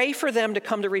words, pray for them to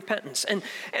come to repentance.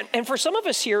 And for some of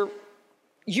us here,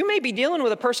 you may be dealing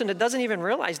with a person that doesn't even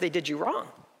realize they did you wrong.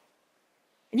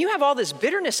 And you have all this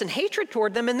bitterness and hatred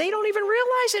toward them, and they don't even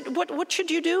realize it. What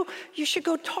should you do? You should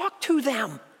go talk to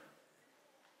them.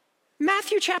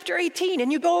 Matthew chapter 18,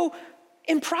 and you go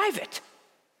in private.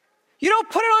 You don't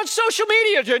put it on social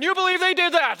media. Can you believe they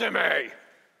did that to me?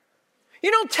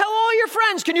 You don't tell all your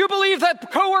friends, can you believe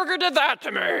that coworker did that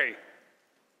to me?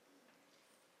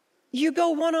 You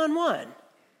go one-on-one.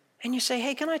 And you say,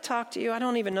 hey, can I talk to you? I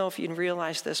don't even know if you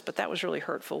realize this, but that was really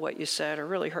hurtful what you said, or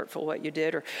really hurtful what you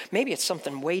did, or maybe it's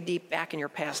something way deep back in your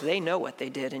past. They know what they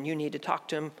did, and you need to talk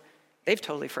to them. They've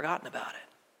totally forgotten about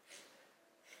it.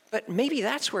 But maybe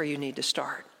that's where you need to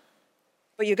start.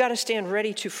 But you got to stand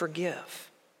ready to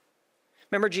forgive.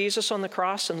 Remember Jesus on the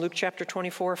cross in Luke chapter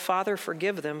 24? Father,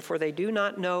 forgive them, for they do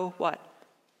not know what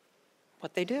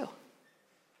they do.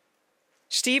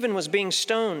 Stephen was being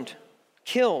stoned,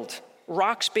 killed,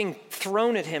 rocks being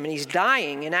thrown at him, and he's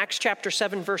dying in Acts chapter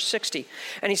 7, verse 60.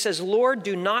 And he says, Lord,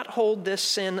 do not hold this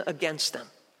sin against them.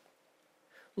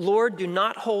 Lord, do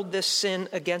not hold this sin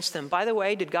against them. By the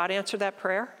way, did God answer that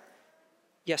prayer?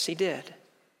 Yes, he did.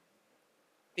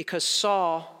 Because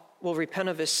Saul will repent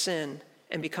of his sin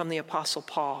and become the Apostle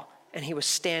Paul, and he was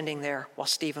standing there while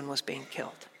Stephen was being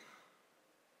killed.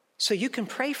 So you can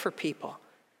pray for people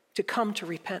to come to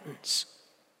repentance.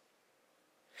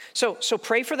 So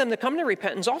pray for them to come to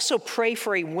repentance. Also pray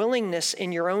for a willingness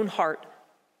in your own heart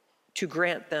to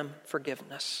grant them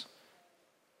forgiveness.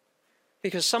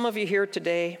 Because some of you here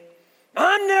today,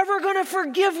 I'm never going to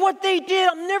forgive what they did.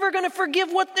 I'm never going to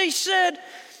forgive what they said.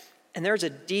 And there's a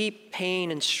deep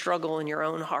pain and struggle in your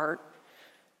own heart.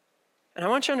 And I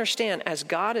want you to understand, as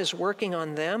God is working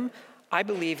on them, I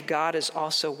believe God is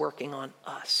also working on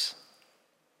us.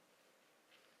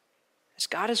 As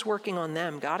God is working on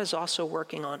them, God is also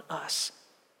working on us.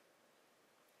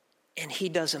 And he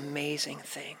does amazing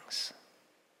things.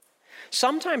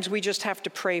 Sometimes we just have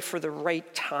to pray for the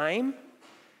right time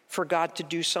for God to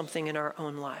do something in our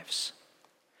own lives.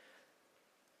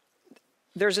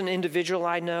 There's an individual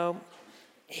I know,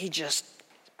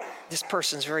 this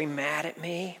person's very mad at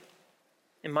me.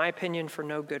 in my opinion, for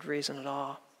no good reason at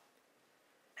all.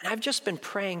 And I've just been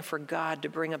praying for God to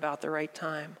bring about the right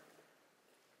time.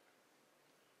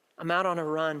 I'm out on a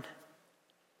run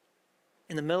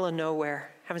in the middle of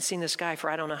nowhere. Haven't seen this guy for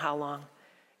I don't know how long.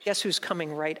 Guess who's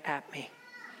coming right at me?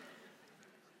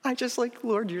 I just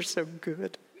Lord, you're so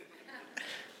good.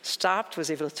 Stopped, was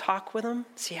able to talk with him,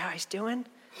 see how he's doing,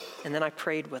 and then I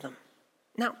prayed with him.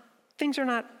 Now, things are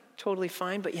not totally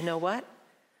fine, but you know what?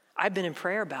 I've been in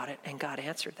prayer about it, and God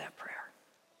answered that prayer.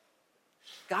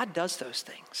 God does those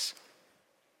things.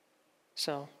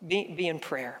 So be in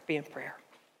prayer, be in prayer.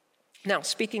 Now,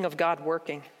 speaking of God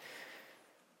working,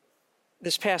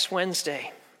 this past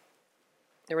Wednesday,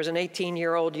 there was an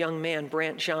 18-year-old young man,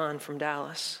 Brant John from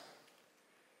Dallas,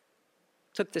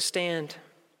 took the stand,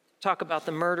 talk about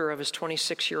the murder of his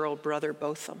 26-year-old brother,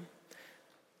 Botham.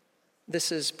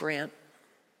 This is Brant.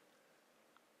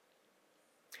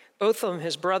 Botham,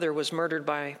 his brother, was murdered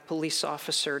by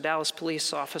Dallas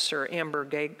police officer Amber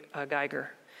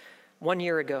Geiger 1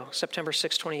 year ago, September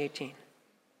 6, 2018.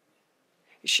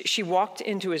 She walked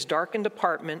into his darkened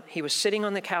apartment. He was sitting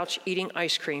on the couch eating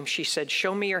ice cream. She said,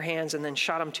 "Show me your hands," and then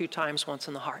shot him 2 times, once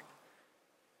in the heart,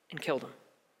 and killed him.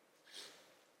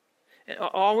 And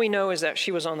all we know is that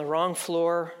she was on the wrong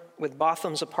floor with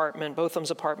Botham's apartment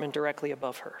directly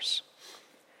above hers.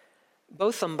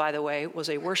 Botham, by the way, was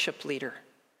a worship leader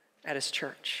at his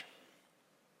church.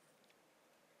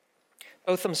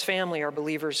 Botham's family are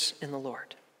believers in the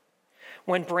Lord.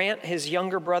 When Brant, his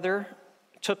younger brother,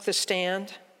 took the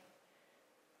stand,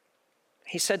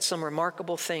 he said some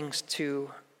remarkable things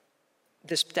to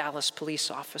this Dallas police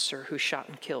officer who shot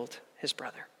and killed his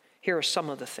brother. Here are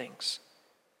some of the things.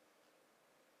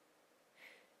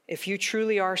 "If you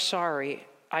truly are sorry,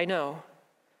 I know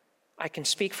I can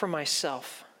speak for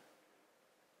myself.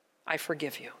 I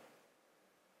forgive you.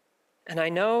 And I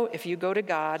know if you go to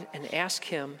God and ask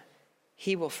him,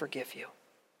 he will forgive you.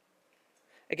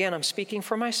 Again, I'm speaking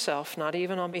for myself, not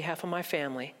even on behalf of my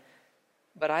family,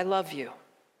 but I love you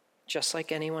just like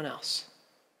anyone else.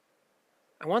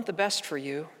 I want the best for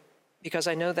you because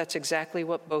I know that's exactly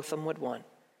what Botham would want.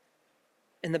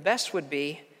 And the best would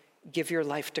be give your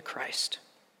life to Christ.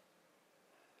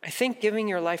 I think giving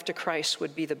your life to Christ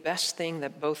would be the best thing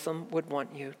that Botham would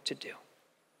want you to do."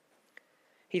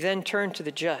 He then turned to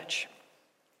the judge.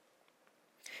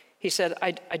 He said,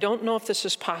 I don't know if this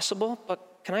is possible,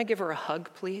 but can I give her a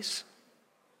hug, please?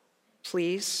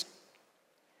 Please?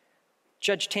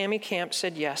 Judge Tammy Camp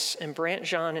said yes, and Brant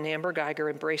John and Amber Geiger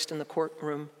embraced in the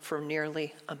courtroom for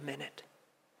nearly a minute.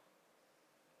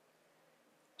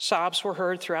 Sobs were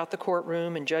heard throughout the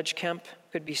courtroom, and Judge Kemp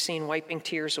could be seen wiping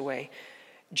tears away.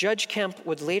 Judge Kemp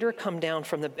would later come down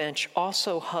from the bench,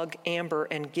 also hug Amber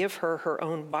and give her her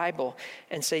own Bible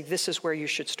and say, "This is where you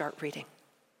should start reading."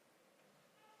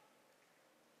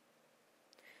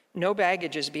 No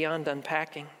baggage is beyond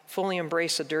unpacking. Fully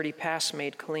embrace a dirty past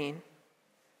made clean.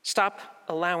 Stop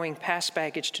allowing past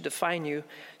baggage to define you.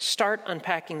 Start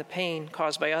unpacking the pain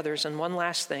caused by others. And one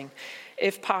last thing,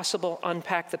 if possible,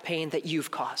 unpack the pain that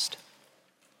you've caused.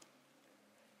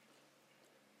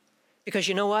 Because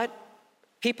you know what?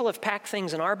 People have packed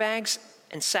things in our bags,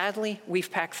 and sadly,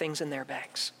 we've packed things in their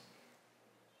bags.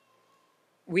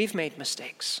 We've made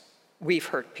mistakes. We've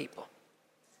hurt people.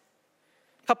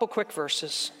 A couple quick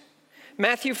verses.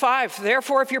 Matthew 5,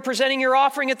 "Therefore, if you're presenting your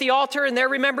offering at the altar and there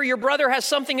remember your brother has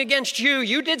something against you,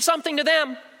 you did something to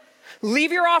them,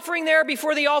 leave your offering there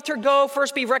before the altar, go,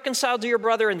 first be reconciled to your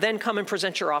brother, and then come and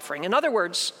present your offering." In other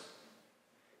words,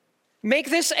 make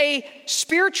this a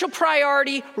spiritual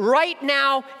priority right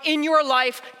now in your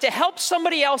life to help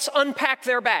somebody else unpack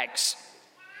their bags.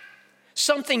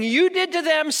 Something you did to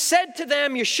them, said to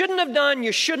them, you shouldn't have done,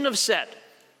 you shouldn't have said.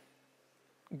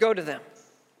 Go to them.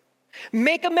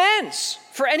 Make amends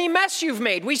for any mess you've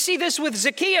made. We see this with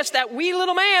Zacchaeus, that wee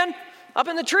little man up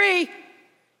in the tree,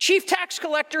 chief tax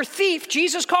collector, thief.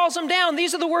 Jesus calls him down.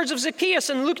 These are the words of Zacchaeus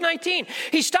in Luke 19.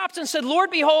 He stopped and said,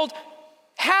 "Lord, behold,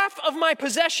 half of my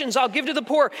possessions I'll give to the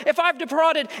poor. If I've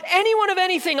defrauded anyone of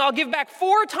anything, I'll give back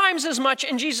 4 times as much."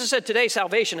 And Jesus said, "Today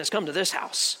salvation has come to this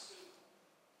house."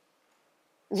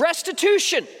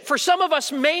 Restitution for some of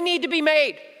us may need to be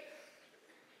made.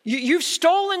 You've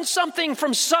stolen something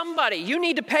from somebody. You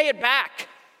need to pay it back.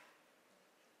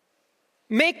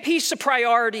 Make peace a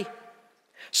priority.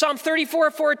 Psalm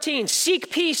 34:14, seek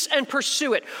peace and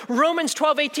pursue it. Romans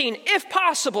 12:18, if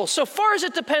possible, so far as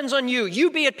it depends on you,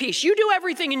 you be at peace. You do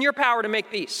everything in your power to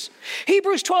make peace.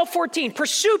 Hebrews 12:14,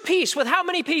 pursue peace with how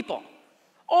many people?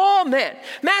 All men.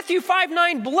 Matthew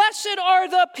 5:9, blessed are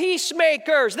the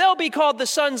peacemakers. They'll be called the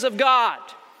sons of God.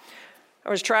 I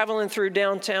was traveling through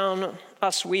downtown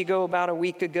Oswego about a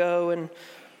week ago, and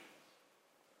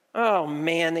oh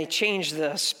man, they changed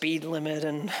the speed limit,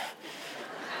 and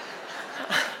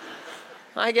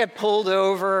I get pulled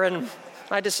over, and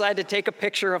I decide to take a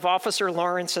picture of Officer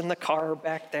Lawrence in the car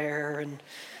back there, and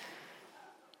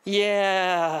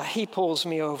yeah, he pulls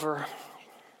me over.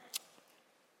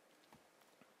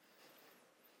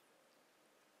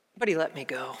 But he let me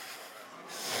go.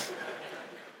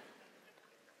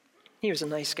 He was a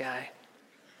nice guy.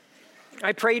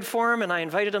 I prayed for him and I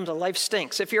invited him to Life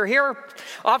Stinks. If you're here,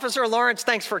 Officer Lawrence,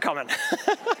 thanks for coming.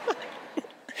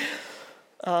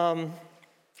 I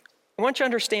want you to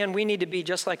understand we need to be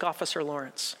just like Officer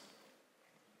Lawrence.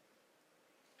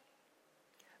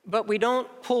 But we don't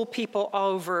pull people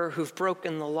over who've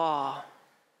broken the law.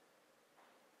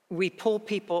 We pull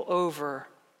people over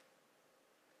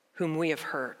whom we have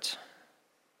hurt.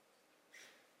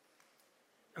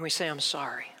 And we say, I'm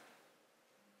sorry.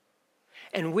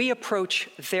 And we approach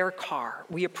their car,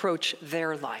 we approach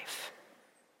their life.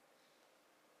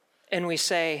 And we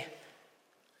say,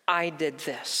 I did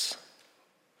this.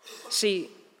 See,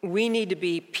 we need to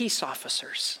be peace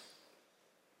officers,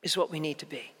 is what we need to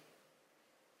be.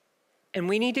 And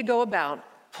we need to go about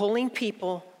pulling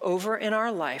people over in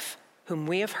our life whom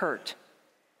we have hurt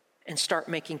and start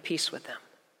making peace with them.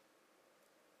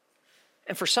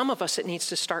 And for some of us, it needs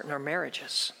to start in our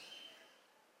marriages.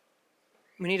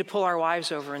 We need to pull our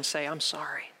wives over and say, I'm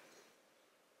sorry.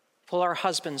 Pull our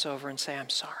husbands over and say, I'm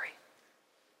sorry.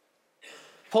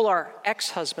 Pull our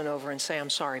ex-husband over and say, I'm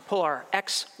sorry. Pull our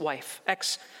ex-wife,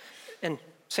 and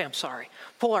say, I'm sorry.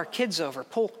 Pull our kids over.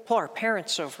 Pull our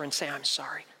parents over and say, I'm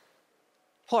sorry.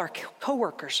 Pull our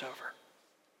coworkers over.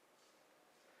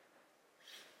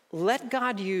 Let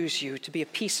God use you to be a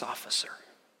peace officer,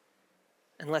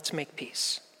 and let's make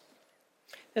peace.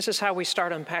 This is how we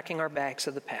start unpacking our bags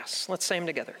of the past. Let's say them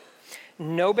together.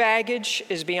 No baggage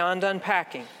is beyond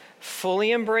unpacking.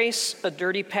 Fully embrace a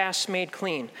dirty past made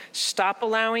clean. Stop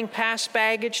allowing past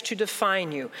baggage to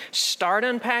define you. Start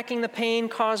unpacking the pain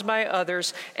caused by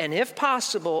others, and if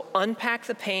possible, unpack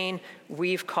the pain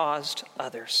we've caused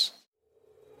others.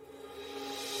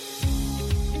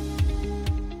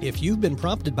 If you've been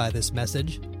prompted by this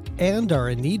message and are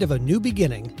in need of a new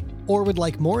beginning, or would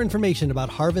like more information about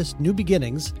Harvest New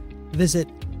Beginnings, visit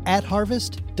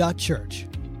 @harvest.church.